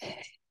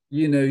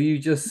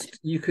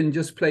you can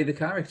just play the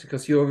character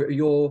because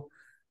you're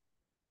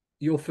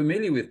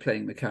familiar with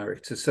playing the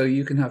character. So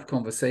you can have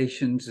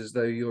conversations as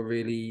though you're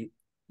really,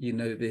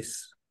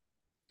 this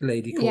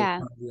lady called Yeah.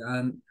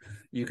 Kileann.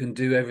 You can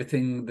do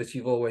everything that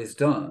you've always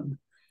done.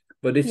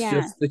 But it's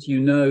Yeah. just that you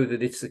know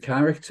that it's a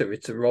character,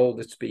 it's a role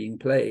that's being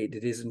played.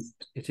 It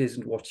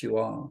isn't what you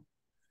are.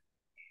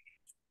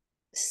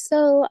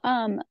 So,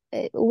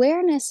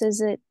 awareness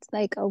is it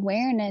like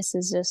awareness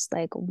is just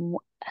like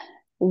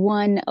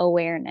one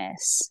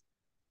awareness.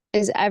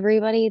 Is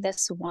everybody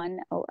this one?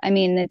 I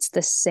mean, it's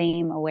the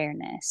same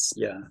awareness.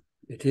 Yeah.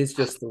 It is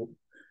just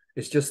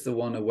the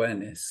one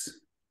awareness.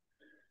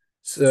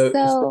 So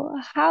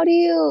How do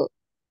you,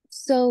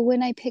 so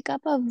when I pick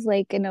up of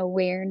like an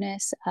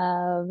awareness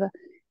of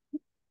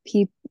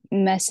pe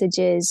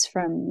messages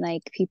from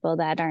like people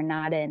that are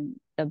not in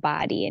the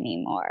body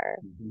anymore,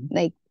 mhm.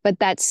 like, but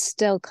that's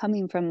still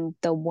coming from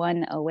the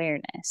one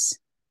awareness.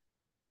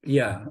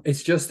 Yeah,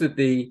 it's just that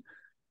the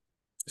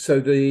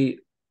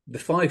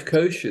five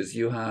koshas,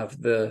 you have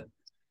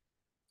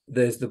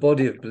there's the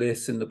body of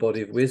bliss and the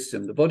body of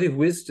wisdom. The body of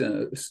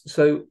wisdom,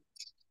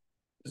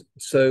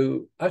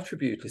 so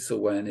attributeless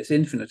awareness,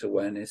 infinite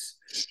awareness,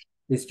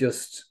 is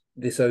just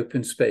this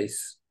open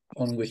space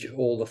on which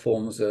all the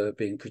forms are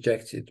being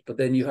projected. But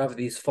then you have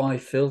these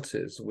five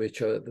filters,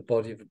 which are the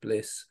body of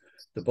bliss,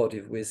 the body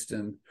of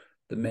wisdom,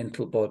 the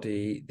mental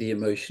body, the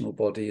emotional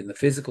body, and the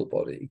physical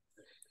body.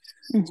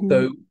 Mm-hmm.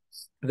 So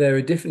there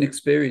are different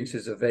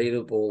experiences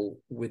available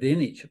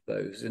within each of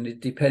those, and it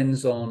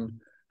depends on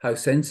how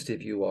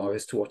sensitive you are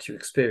as to what you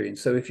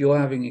experience. So if you're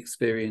having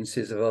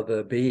experiences of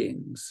other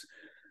beings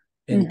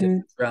in Mm-hmm.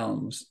 different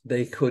realms,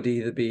 they could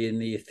either be in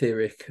the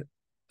etheric,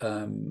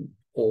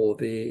 or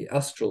the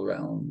astral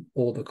realm,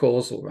 or the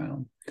causal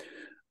realm,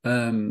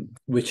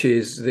 which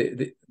is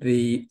the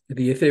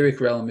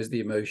etheric realm is the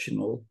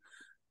emotional,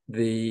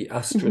 the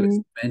astral is Mm-hmm.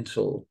 the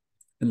mental,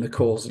 and the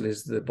causal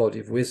is the body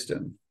of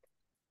wisdom.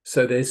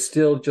 So there's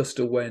still just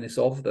awareness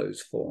of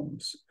those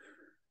forms,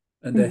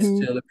 and they're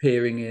Mm-hmm. still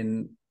appearing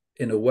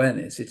in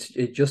awareness.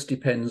 It just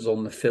depends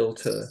on the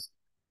filter,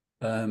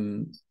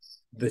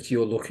 that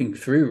you're looking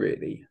through,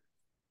 really.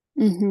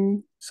 Mm-hmm.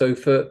 So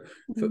for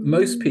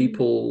most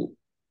people,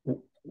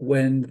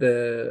 when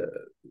the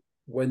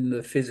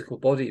physical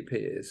body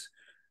appears,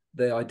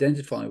 they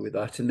identify with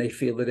that, and they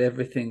feel that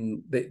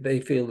they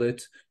feel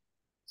that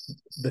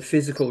the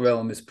physical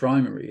realm is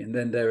primary, and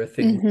then there are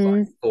things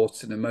like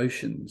thoughts and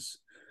emotions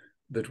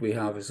that we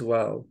have as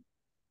well.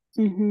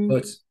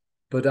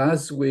 But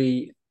as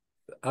we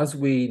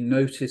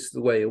notice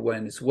the way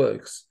awareness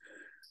works,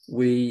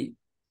 we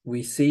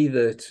see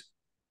that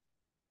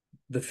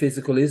the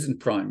physical isn't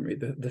primary.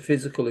 The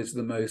physical is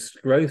the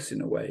most gross in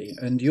a way,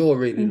 and you're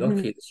really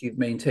lucky that you've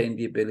maintained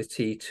the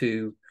ability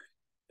to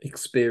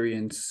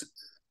experience,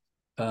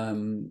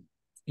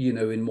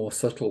 in more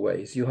subtle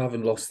ways. You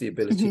haven't lost the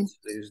ability to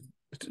lose,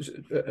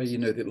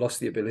 lost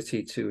the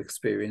ability to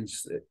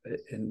experience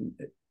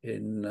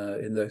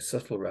in those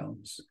subtle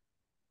realms.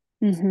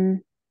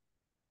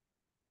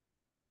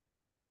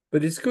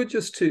 But it's good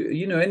just to,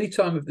 any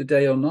time of the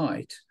day or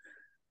night.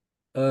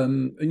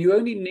 And you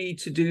only need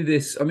to do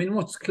this. I mean,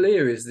 what's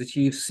clear is that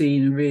you've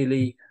seen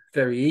really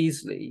very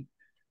easily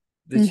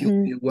that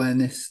you're the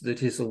awareness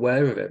that is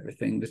aware of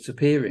everything that's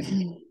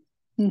appearing,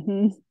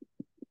 and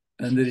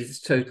that it's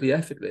totally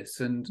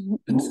effortless. And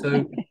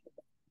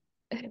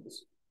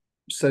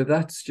so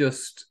that's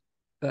just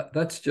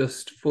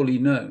fully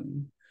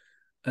known.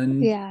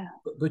 And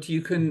but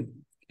you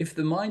can, if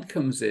the mind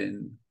comes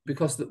in,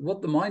 because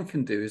what the mind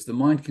can do is the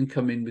mind can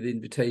come in with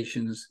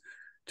invitations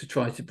to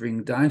try to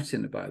bring doubt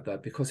in about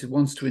that, because the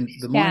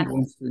mind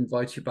wants to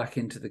invite you back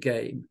into the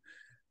game,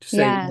 to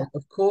say, well,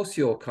 of course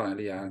you're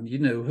Kileann,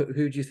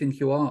 who do you think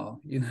you are,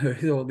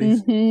 all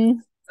these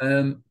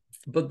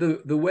but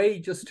the way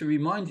just to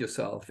remind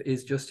yourself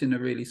is just in a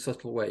really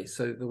subtle way.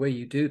 So the way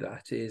you do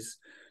that is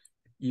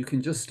you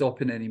can just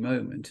stop in any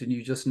moment and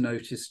you just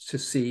notice to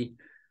see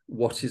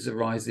what is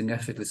arising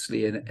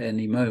effortlessly in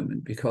any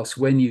moment, because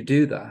when you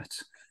do that,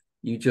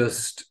 you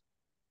just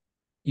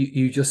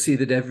see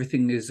that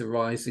everything is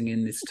arising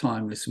in this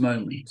timeless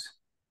moment.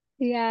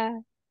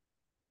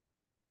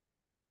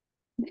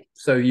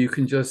 So you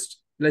can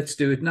let's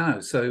do it now.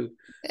 So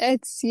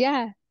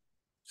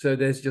so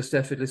there's just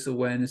effortless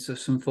awareness of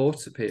some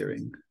thoughts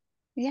appearing,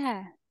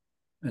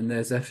 and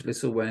there's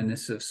effortless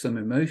awareness of some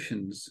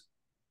emotions,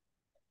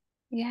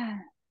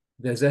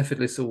 there's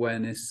effortless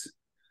awareness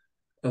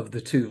of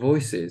the two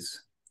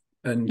voices.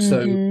 And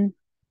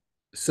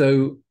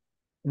so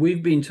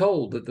we've been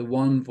told that the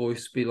one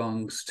voice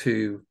belongs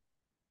to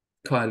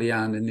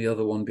Kileann and the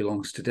other one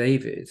belongs to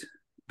David.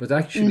 But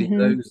actually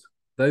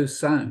those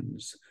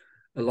sounds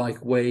are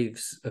like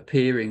waves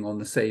appearing on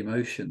the same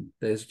ocean.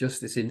 There's just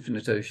this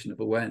infinite ocean of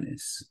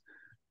awareness.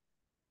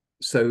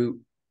 So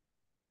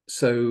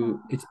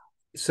the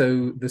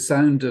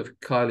sound of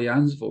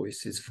Kileann's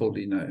voice is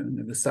fully known,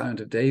 and the sound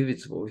of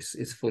David's voice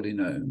is fully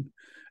known,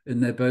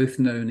 and they're both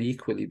known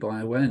equally by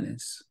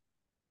awareness.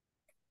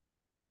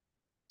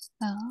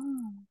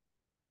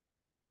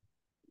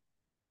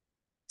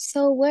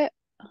 So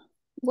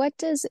where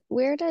does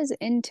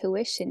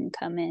intuition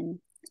come in?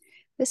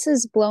 This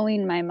is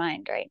blowing my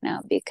mind right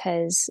now,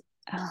 because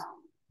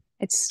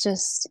it's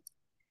just,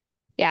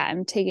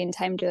 I'm taking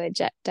time to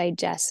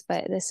digest,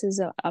 but this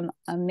is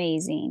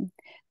amazing.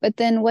 But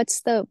then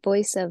what's the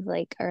voice of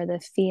or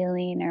the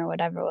feeling or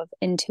whatever of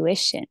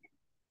intuition?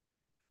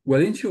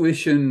 Well,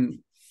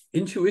 intuition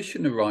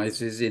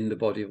arises in the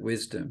body of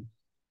wisdom.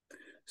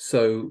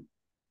 So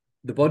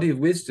the body of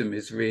wisdom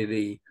is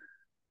really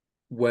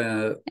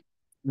where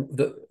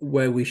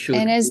we should.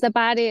 And is the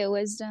body of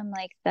wisdom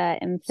like the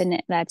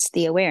infinite? That's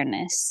the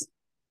awareness.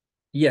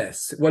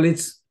 Yes. Well,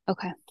 it's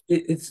okay.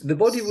 It's the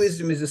body of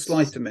wisdom is a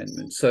slight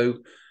amendment. So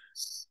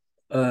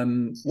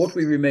what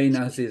we remain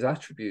as is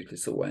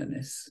attributeless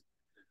awareness,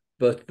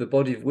 but the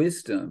body of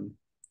wisdom.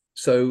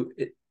 So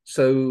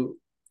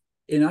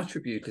in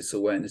attributeless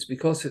awareness,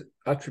 because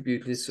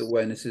attributeless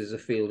awareness is a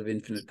field of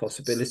infinite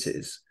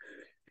possibilities,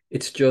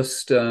 it's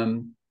just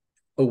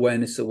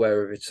awareness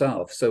aware of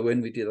itself. So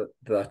when we did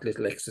that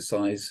little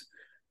exercise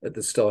at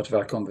the start of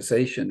our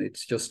conversation,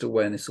 it's just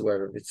awareness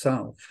aware of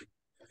itself.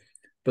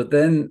 But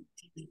then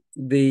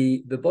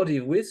the body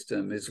of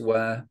wisdom is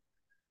where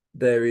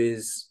there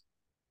is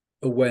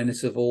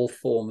awareness of all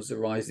forms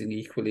arising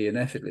equally and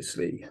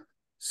effortlessly.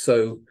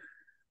 So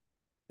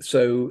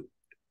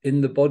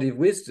in the body of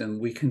wisdom,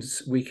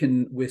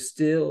 we're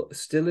still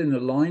in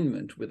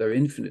alignment with our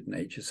infinite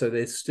nature. So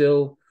there's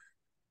still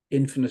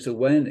infinite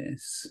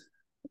awareness,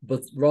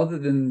 but rather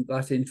than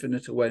that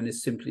infinite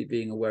awareness simply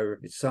being aware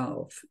of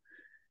itself,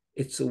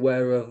 it's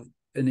aware of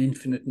an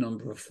infinite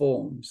number of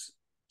forms.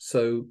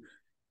 So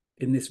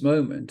in this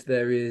moment,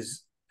 there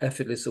is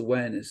effortless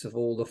awareness of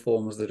all the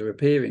forms that are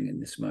appearing in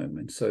this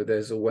moment. So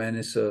there's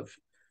awareness of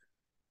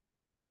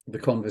the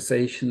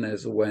conversation,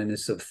 there's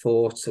awareness of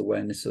thoughts,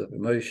 awareness of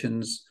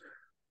emotions,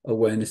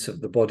 awareness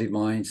of the body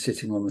mind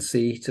sitting on the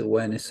seat,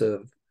 awareness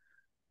of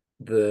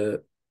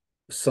the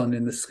sun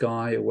in the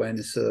sky,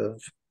 awareness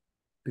of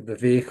the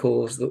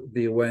vehicles,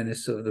 the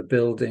awareness of the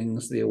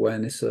buildings, the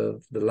awareness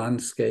of the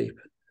landscape.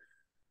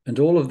 And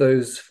all of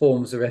those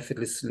forms are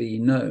effortlessly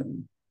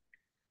known,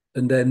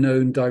 and they're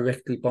known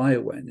directly by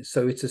awareness.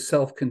 So it's a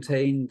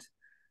self-contained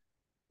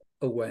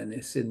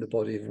awareness in the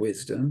body of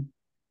wisdom,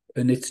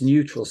 and it's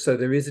neutral. So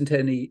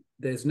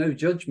there's no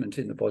judgment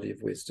in the body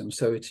of wisdom.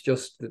 So it's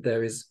just that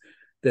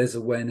there's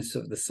awareness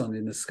of the sun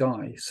in the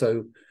sky.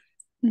 So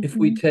if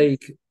we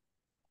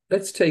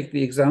let's take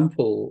the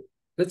example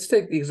of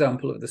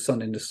the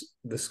sun in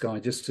the sky,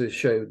 just to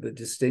show the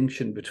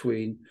distinction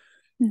between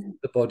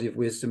the body of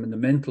wisdom and the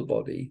mental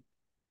body.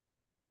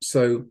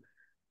 So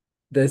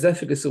there's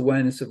effortless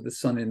awareness of the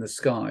sun in the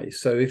sky.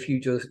 So if you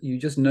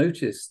just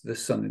notice the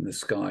sun in the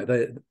sky,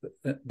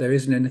 there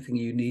isn't anything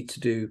you need to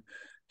do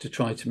to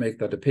try to make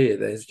that appear.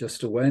 There's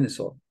just awareness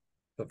of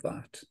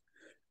that.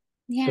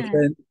 Yeah.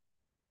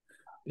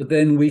 But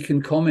then we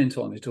can comment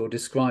on it or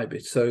describe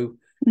it. So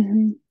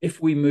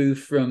if we move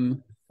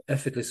from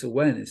effortless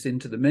awareness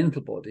into the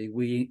mental body,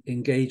 we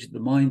engage the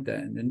mind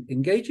then. And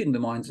engaging the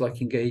mind's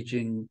like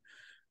engaging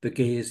the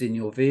gears in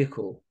your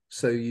vehicle.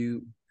 So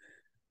you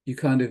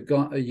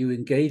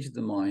engage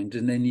the mind,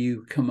 and then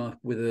you come up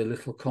with a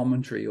little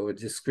commentary or a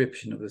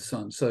description of the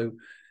sun. So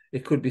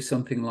it could be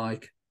something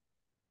like,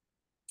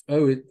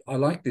 oh, I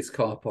like this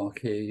car park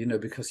here,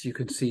 because you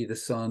can see the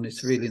sun.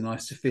 It's really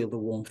nice to feel the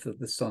warmth of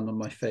the sun on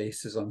my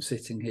face as I'm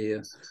sitting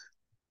here.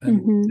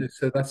 And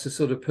so that's a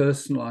sort of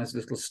personalized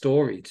little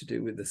story to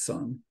do with the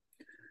sun.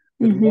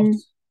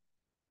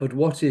 But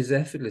what is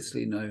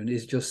effortlessly known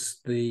is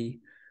just the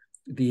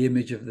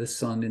image of the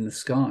sun in the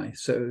sky.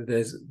 So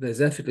there's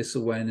effortless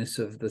awareness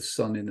of the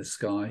sun in the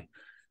sky.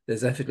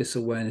 There's effortless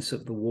awareness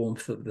of the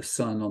warmth of the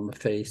sun on the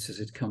face as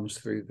it comes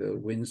through the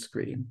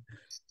windscreen.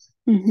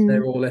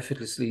 They're all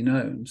effortlessly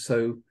known.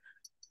 So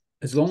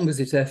as long as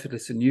it's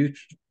effortless and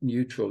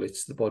neutral,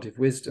 it's the body of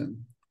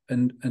wisdom.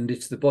 And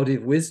it's the body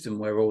of wisdom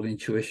where all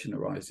intuition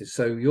arises.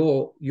 So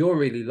you're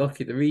really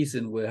lucky. The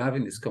reason we're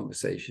having this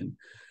conversation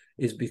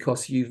is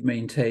because you've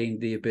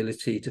maintained the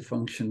ability to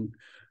function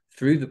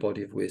through the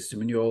body of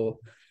wisdom, and your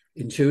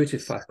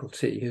intuitive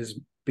faculty has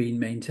been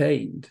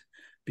maintained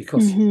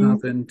because you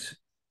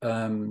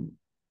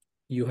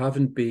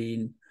haven't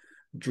been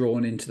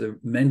drawn into the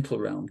mental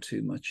realm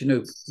too much.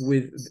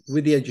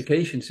 With the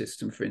education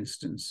system, for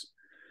instance,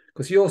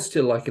 because you're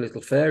still like a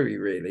little fairy,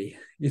 really.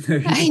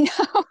 I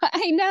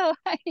know.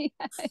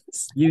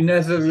 You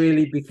never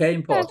really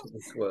became part of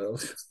this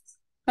world.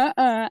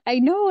 I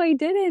know I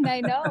didn't.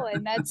 I know,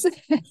 and that's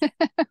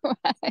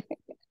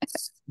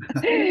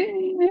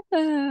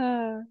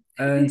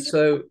And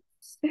so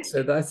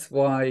that's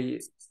why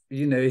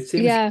it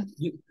seems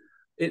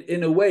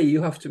in a way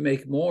you have to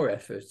make more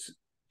effort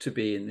to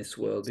be in this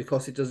world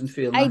because it doesn't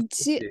feel natural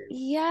to you.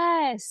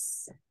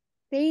 Yes,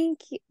 thank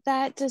you.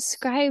 That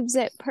describes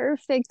it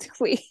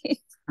perfectly.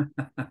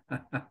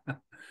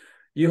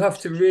 You have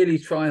to really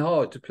try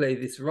hard to play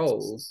this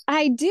role.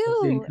 I do.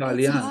 Being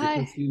Kileann,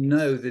 because you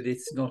know that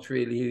it's not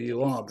really who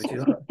you are, but you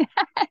have.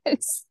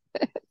 Yes.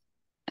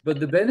 But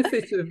the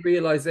benefit of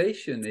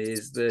realization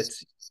is that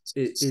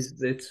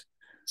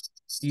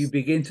you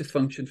begin to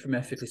function from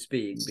effortless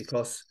being,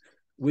 because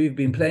we've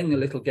been playing a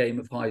little game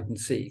of hide and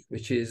seek,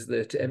 which is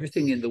that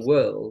everything in the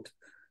world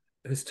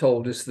has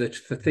told us that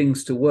for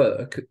things to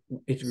work,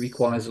 it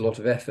requires a lot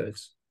of effort.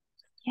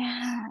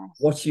 Yeah.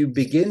 What you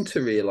begin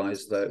to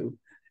realize, though,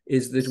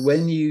 is that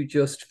when you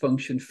just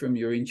function from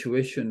your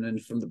intuition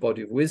and from the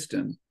body of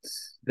wisdom,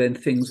 then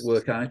things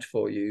work out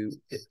for you,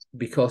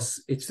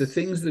 because it's the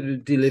things that are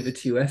delivered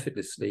to you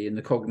effortlessly in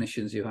the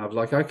cognitions you have.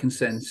 Like I can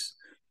sense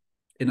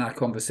in our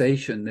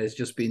conversation, there's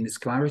just been this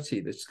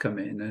clarity that's come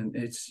in, and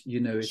it's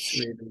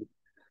really,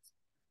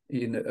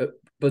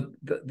 but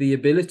the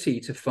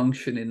ability to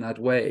function in that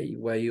way,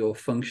 where you're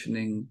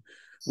functioning,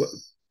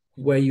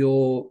 where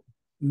you're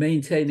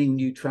maintaining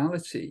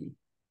neutrality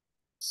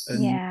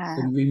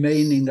and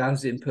remaining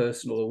as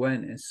impersonal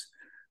awareness,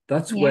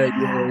 that's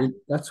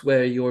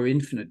where your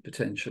infinite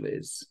potential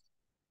is.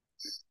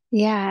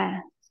 Yeah.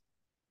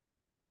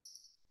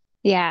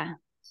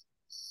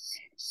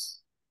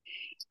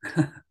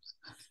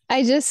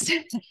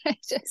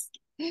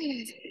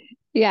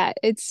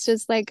 It's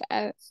just like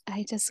I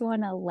just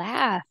want to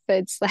laugh.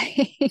 It's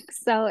like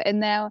so,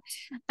 and now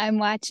I'm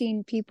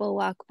watching people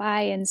walk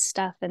by and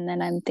stuff, and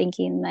then I'm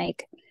thinking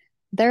like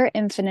their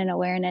infinite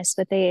awareness,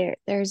 but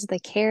there's the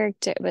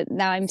character, but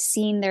now I'm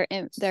seeing their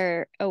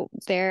infinite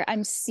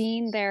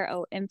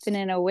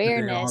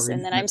awareness,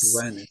 and then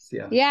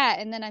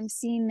and then I'm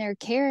seeing their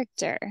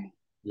character.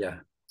 Yeah.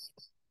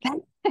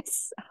 So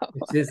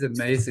it is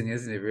amazing,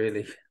 isn't it,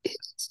 really?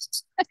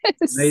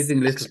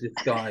 Amazing little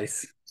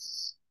disguise.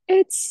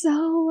 It's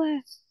so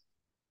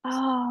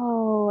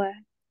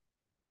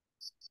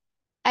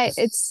I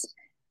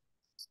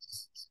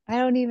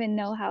don't even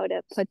know how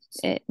to put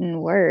it in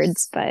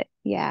words, but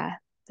yeah,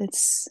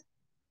 it's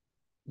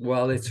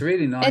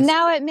really nice. And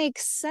now it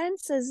makes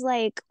sense as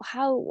like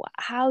how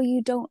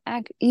you don't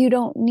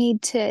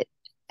need to.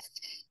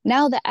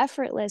 Now the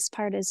effortless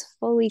part is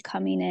fully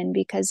coming in,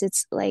 because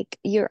it's like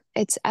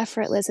it's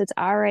effortless. It's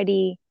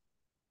already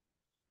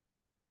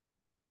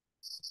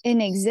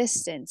in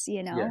existence,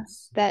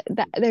 Yes. that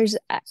there's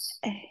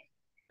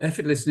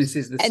effortlessness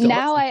is the and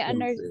now I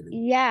understand.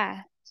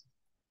 Yeah.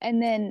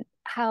 And then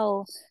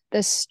how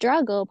the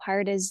struggle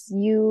part is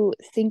you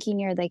thinking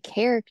you're the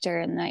character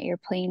and that you're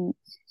playing,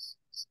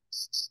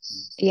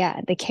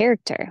 the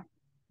character.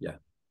 Yeah.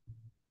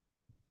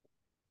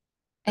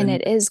 And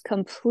it is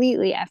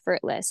completely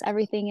effortless.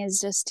 Everything is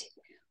just,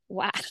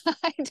 wow.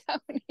 I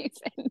don't even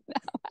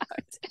know how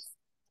to.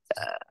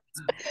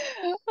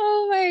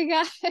 Oh my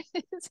God.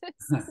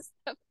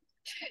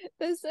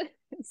 This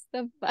is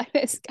the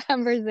funnest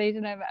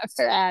conversation I've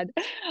ever had.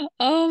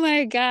 Oh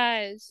my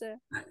gosh.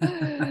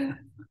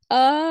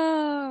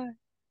 Oh,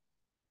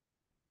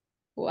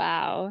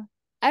 wow.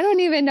 I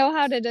don't even know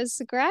how to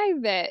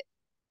describe it.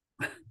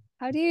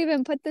 How do you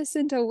even put this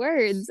into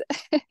words?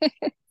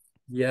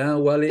 Yeah,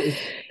 well,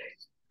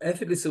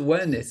 effortless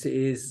awareness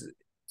is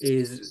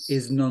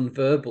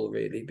non-verbal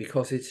really,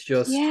 because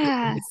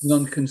Yeah. it's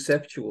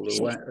non-conceptual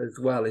as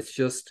well. It's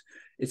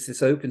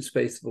this open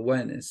space of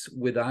awareness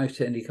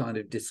without any kind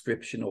of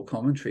description or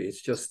commentary.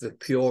 It's just the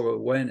pure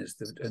awareness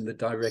and the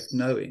direct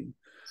knowing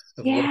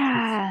of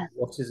Yeah.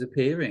 what is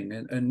appearing,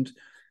 and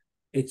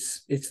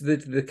it's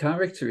the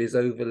character is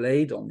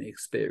overlaid on the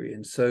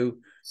experience. So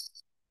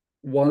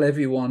while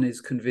everyone is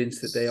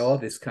convinced that they are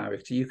this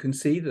character, you can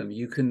see them.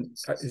 You can,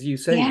 as you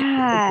say, you can look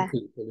Yeah. at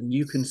people and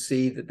you can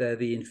see that they're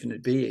the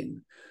infinite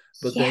being,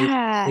 but they've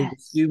Yeah.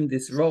 assumed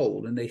this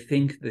role and they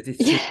think that it's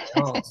who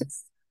they are.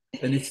 Yes.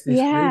 And it's this great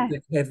Yeah.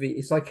 big heavy,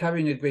 it's like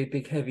carrying a great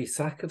big heavy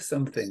sack of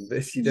something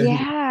that you don't even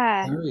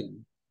Yeah. carry.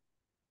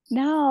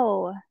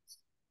 No,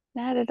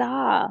 not at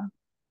all.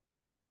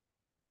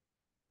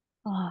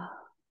 Oh,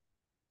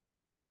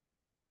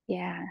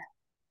 yeah.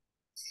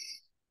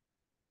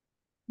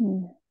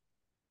 Hmm.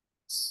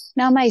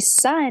 Now my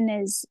son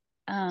is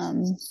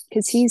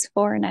because he's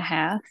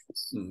 4.5,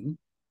 Mm-hmm.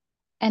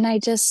 and I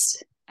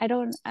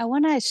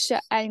want to show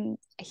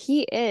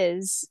he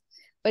is,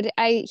 but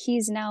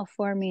he's now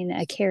forming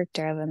a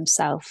character of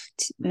himself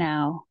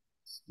now.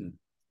 Mm-hmm.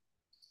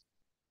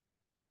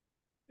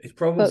 It's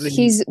probably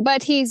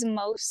But he's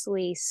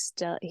mostly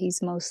still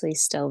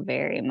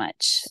very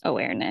much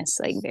awareness,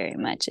 like very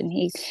much.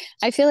 And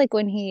I feel like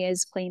when he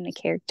is playing the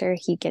character,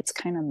 he gets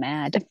kind of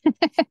mad.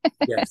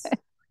 yes.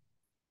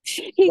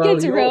 He Well,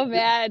 gets real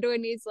mad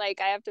when he's like,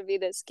 I have to be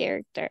this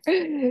character.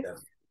 yeah.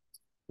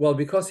 Well,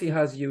 because he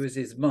has you as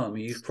his mum,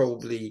 you've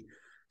probably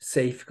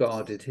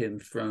safeguarded him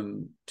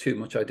from too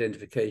much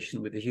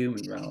identification with the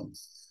human realm,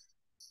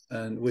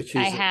 and which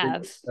I is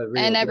have. a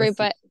real And blessing.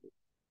 everybody,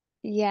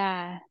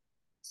 yeah,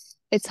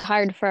 it's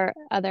hard for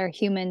other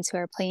humans who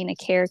are playing a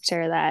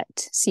character that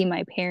see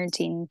my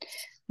parenting,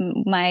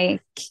 my,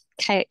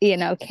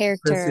 Presses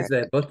character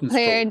their buttons for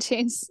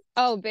parenting.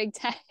 Oh, big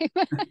time.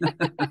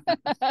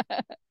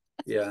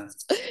 yeah.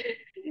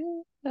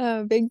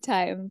 Oh, big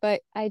time.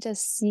 But I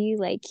just see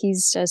like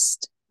he's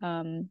just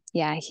so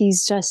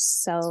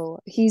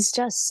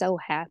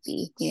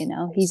happy,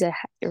 he's a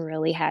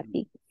really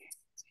happy.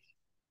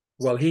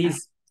 Well, uh,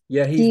 he's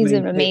he's an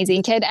maintained.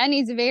 amazing kid, and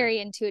he's very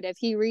intuitive.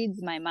 He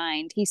reads my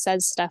mind. He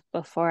says stuff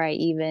before I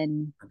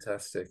even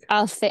Fantastic.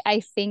 I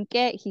think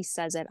it. He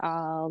says it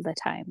all the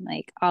time,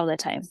 like all the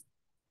time.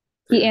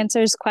 He Brilliant.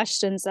 answers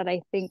questions that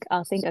I'll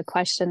think a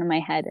question in my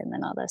head, and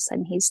then all of a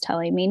sudden he's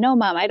telling me, no,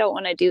 mom, I don't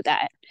want to do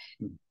that.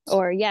 Mm.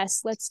 Or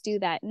yes, let's do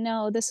that.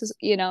 No, this is,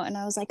 and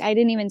I was like, I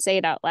didn't even say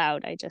it out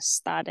loud. I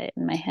just thought it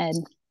in my head.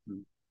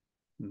 Mm.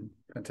 Mm.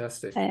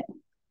 Fantastic. But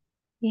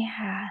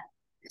yeah,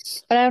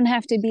 but I don't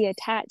have to be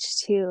attached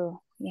to,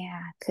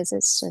 because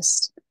it's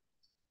just.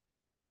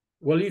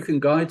 Well, you can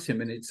guide him,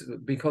 and it's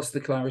because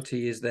the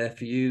clarity is there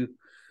for you.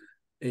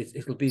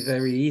 It'll be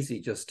very easy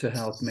just to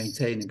help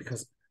maintain him,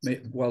 because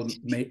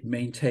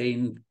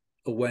maintain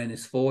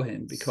awareness for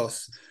him,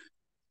 because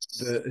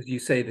as you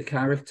say, the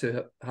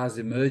character has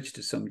emerged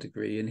to some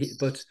degree,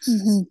 but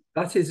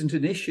that isn't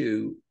an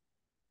issue,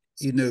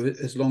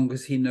 as long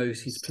as he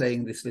knows he's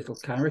playing this little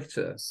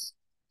character,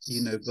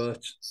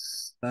 but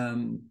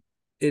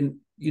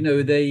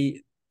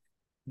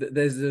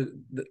there's the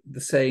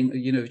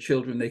saying,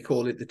 children, they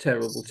call it the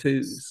terrible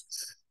twos,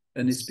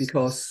 and it's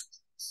because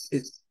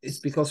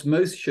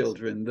most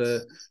children,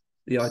 the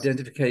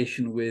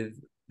identification with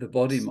the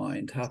body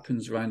mind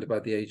happens around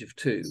about the age of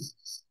 2,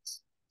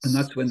 and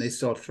that's when they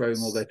start throwing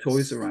all their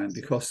toys around,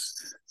 because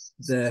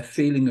their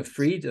feeling of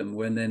freedom,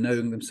 when they're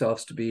knowing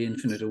themselves to be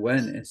infinite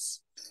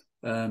awareness,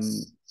 prior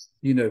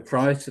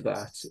to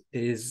that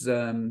is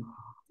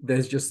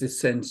there's just this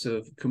sense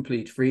of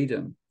complete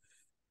freedom.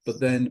 But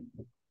then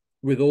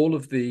with all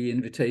of the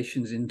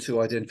invitations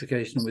into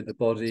identification with the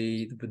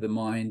body, with the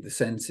mind, the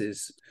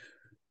senses,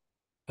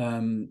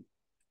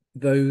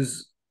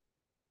 those,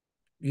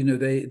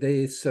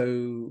 they're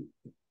so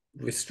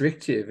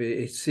restrictive.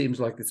 It seems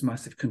like this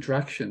massive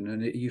contraction,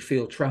 and you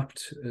feel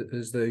trapped,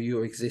 as though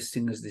you're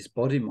existing as this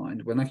body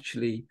mind, when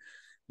actually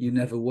you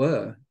never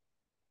were.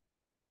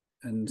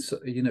 And so,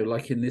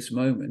 like in this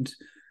moment,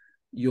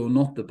 you're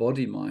not the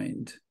body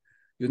mind.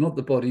 You're not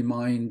the body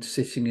mind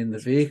sitting in the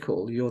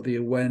vehicle. You're the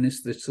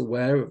awareness that's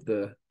aware of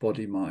the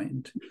body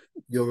mind.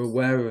 You're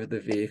aware of the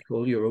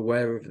vehicle. You're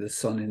aware of the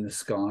sun in the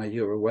sky.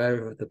 You're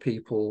aware of the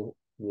people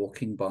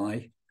walking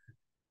by.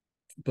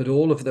 but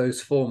all of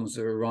those forms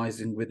are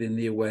arising within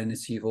the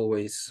awareness you've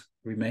always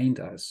remained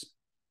as.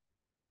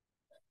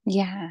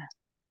 Yeah.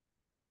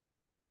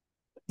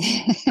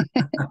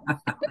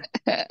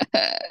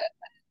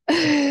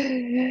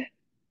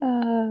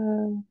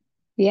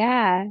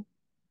 Yeah.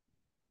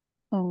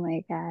 Oh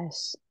my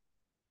gosh.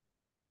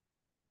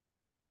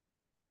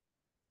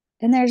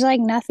 And there's like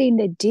nothing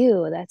to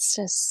do. That's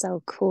just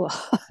so cool.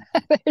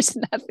 There's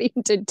nothing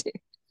to do.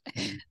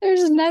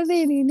 There's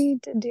nothing you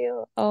need to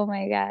do. Oh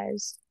my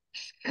gosh.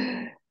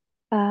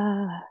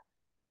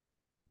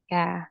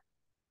 Yeah.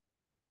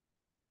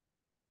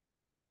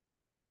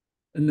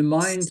 And the So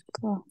mind,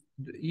 cool.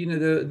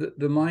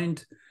 the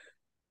mind,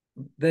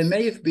 there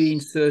may have been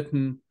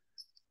certain,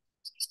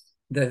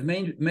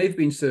 may have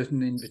been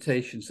certain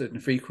invitations, certain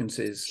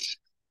frequencies,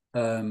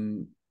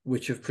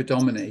 which have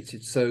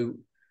predominated. So,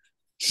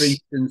 for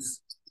instance,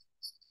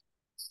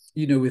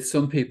 with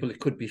some people it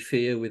could be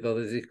fear, with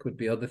others it could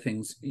be other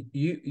things.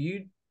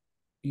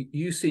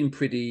 You seem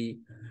pretty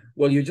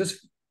well.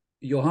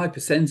 You're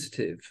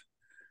hypersensitive,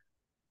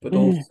 but Mm.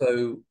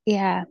 also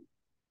Yeah.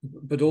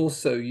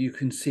 you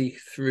can see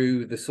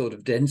through the sort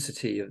of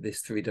density of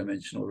this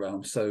three-dimensional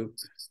realm. So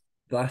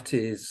that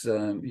is,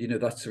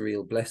 that's a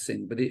real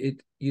blessing. But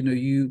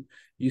you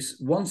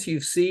once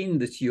you've seen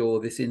that you're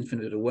this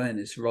infinite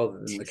awareness rather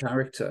than the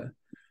character,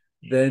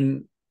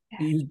 then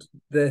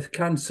there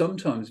can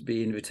sometimes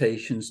be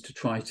invitations to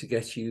try to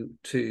get you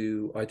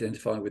to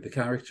identify with the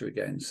character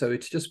again. So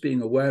it's just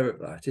being aware of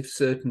that. If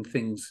certain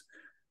things,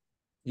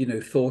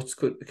 thoughts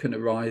can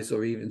arise,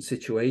 or even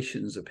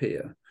situations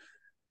appear,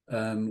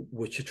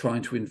 which are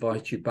trying to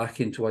invite you back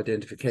into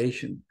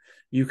identification,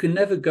 you can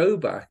never go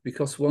back,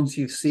 because once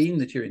you've seen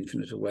that you're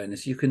infinite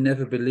awareness, you could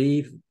never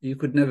believe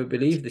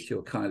that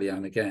you're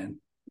Kileann again.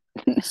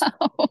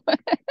 No.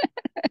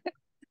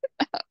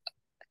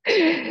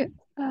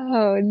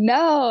 Oh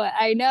no,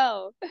 I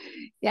know.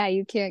 Yeah,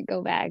 you can't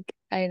go back.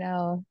 I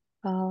know.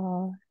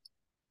 Oh,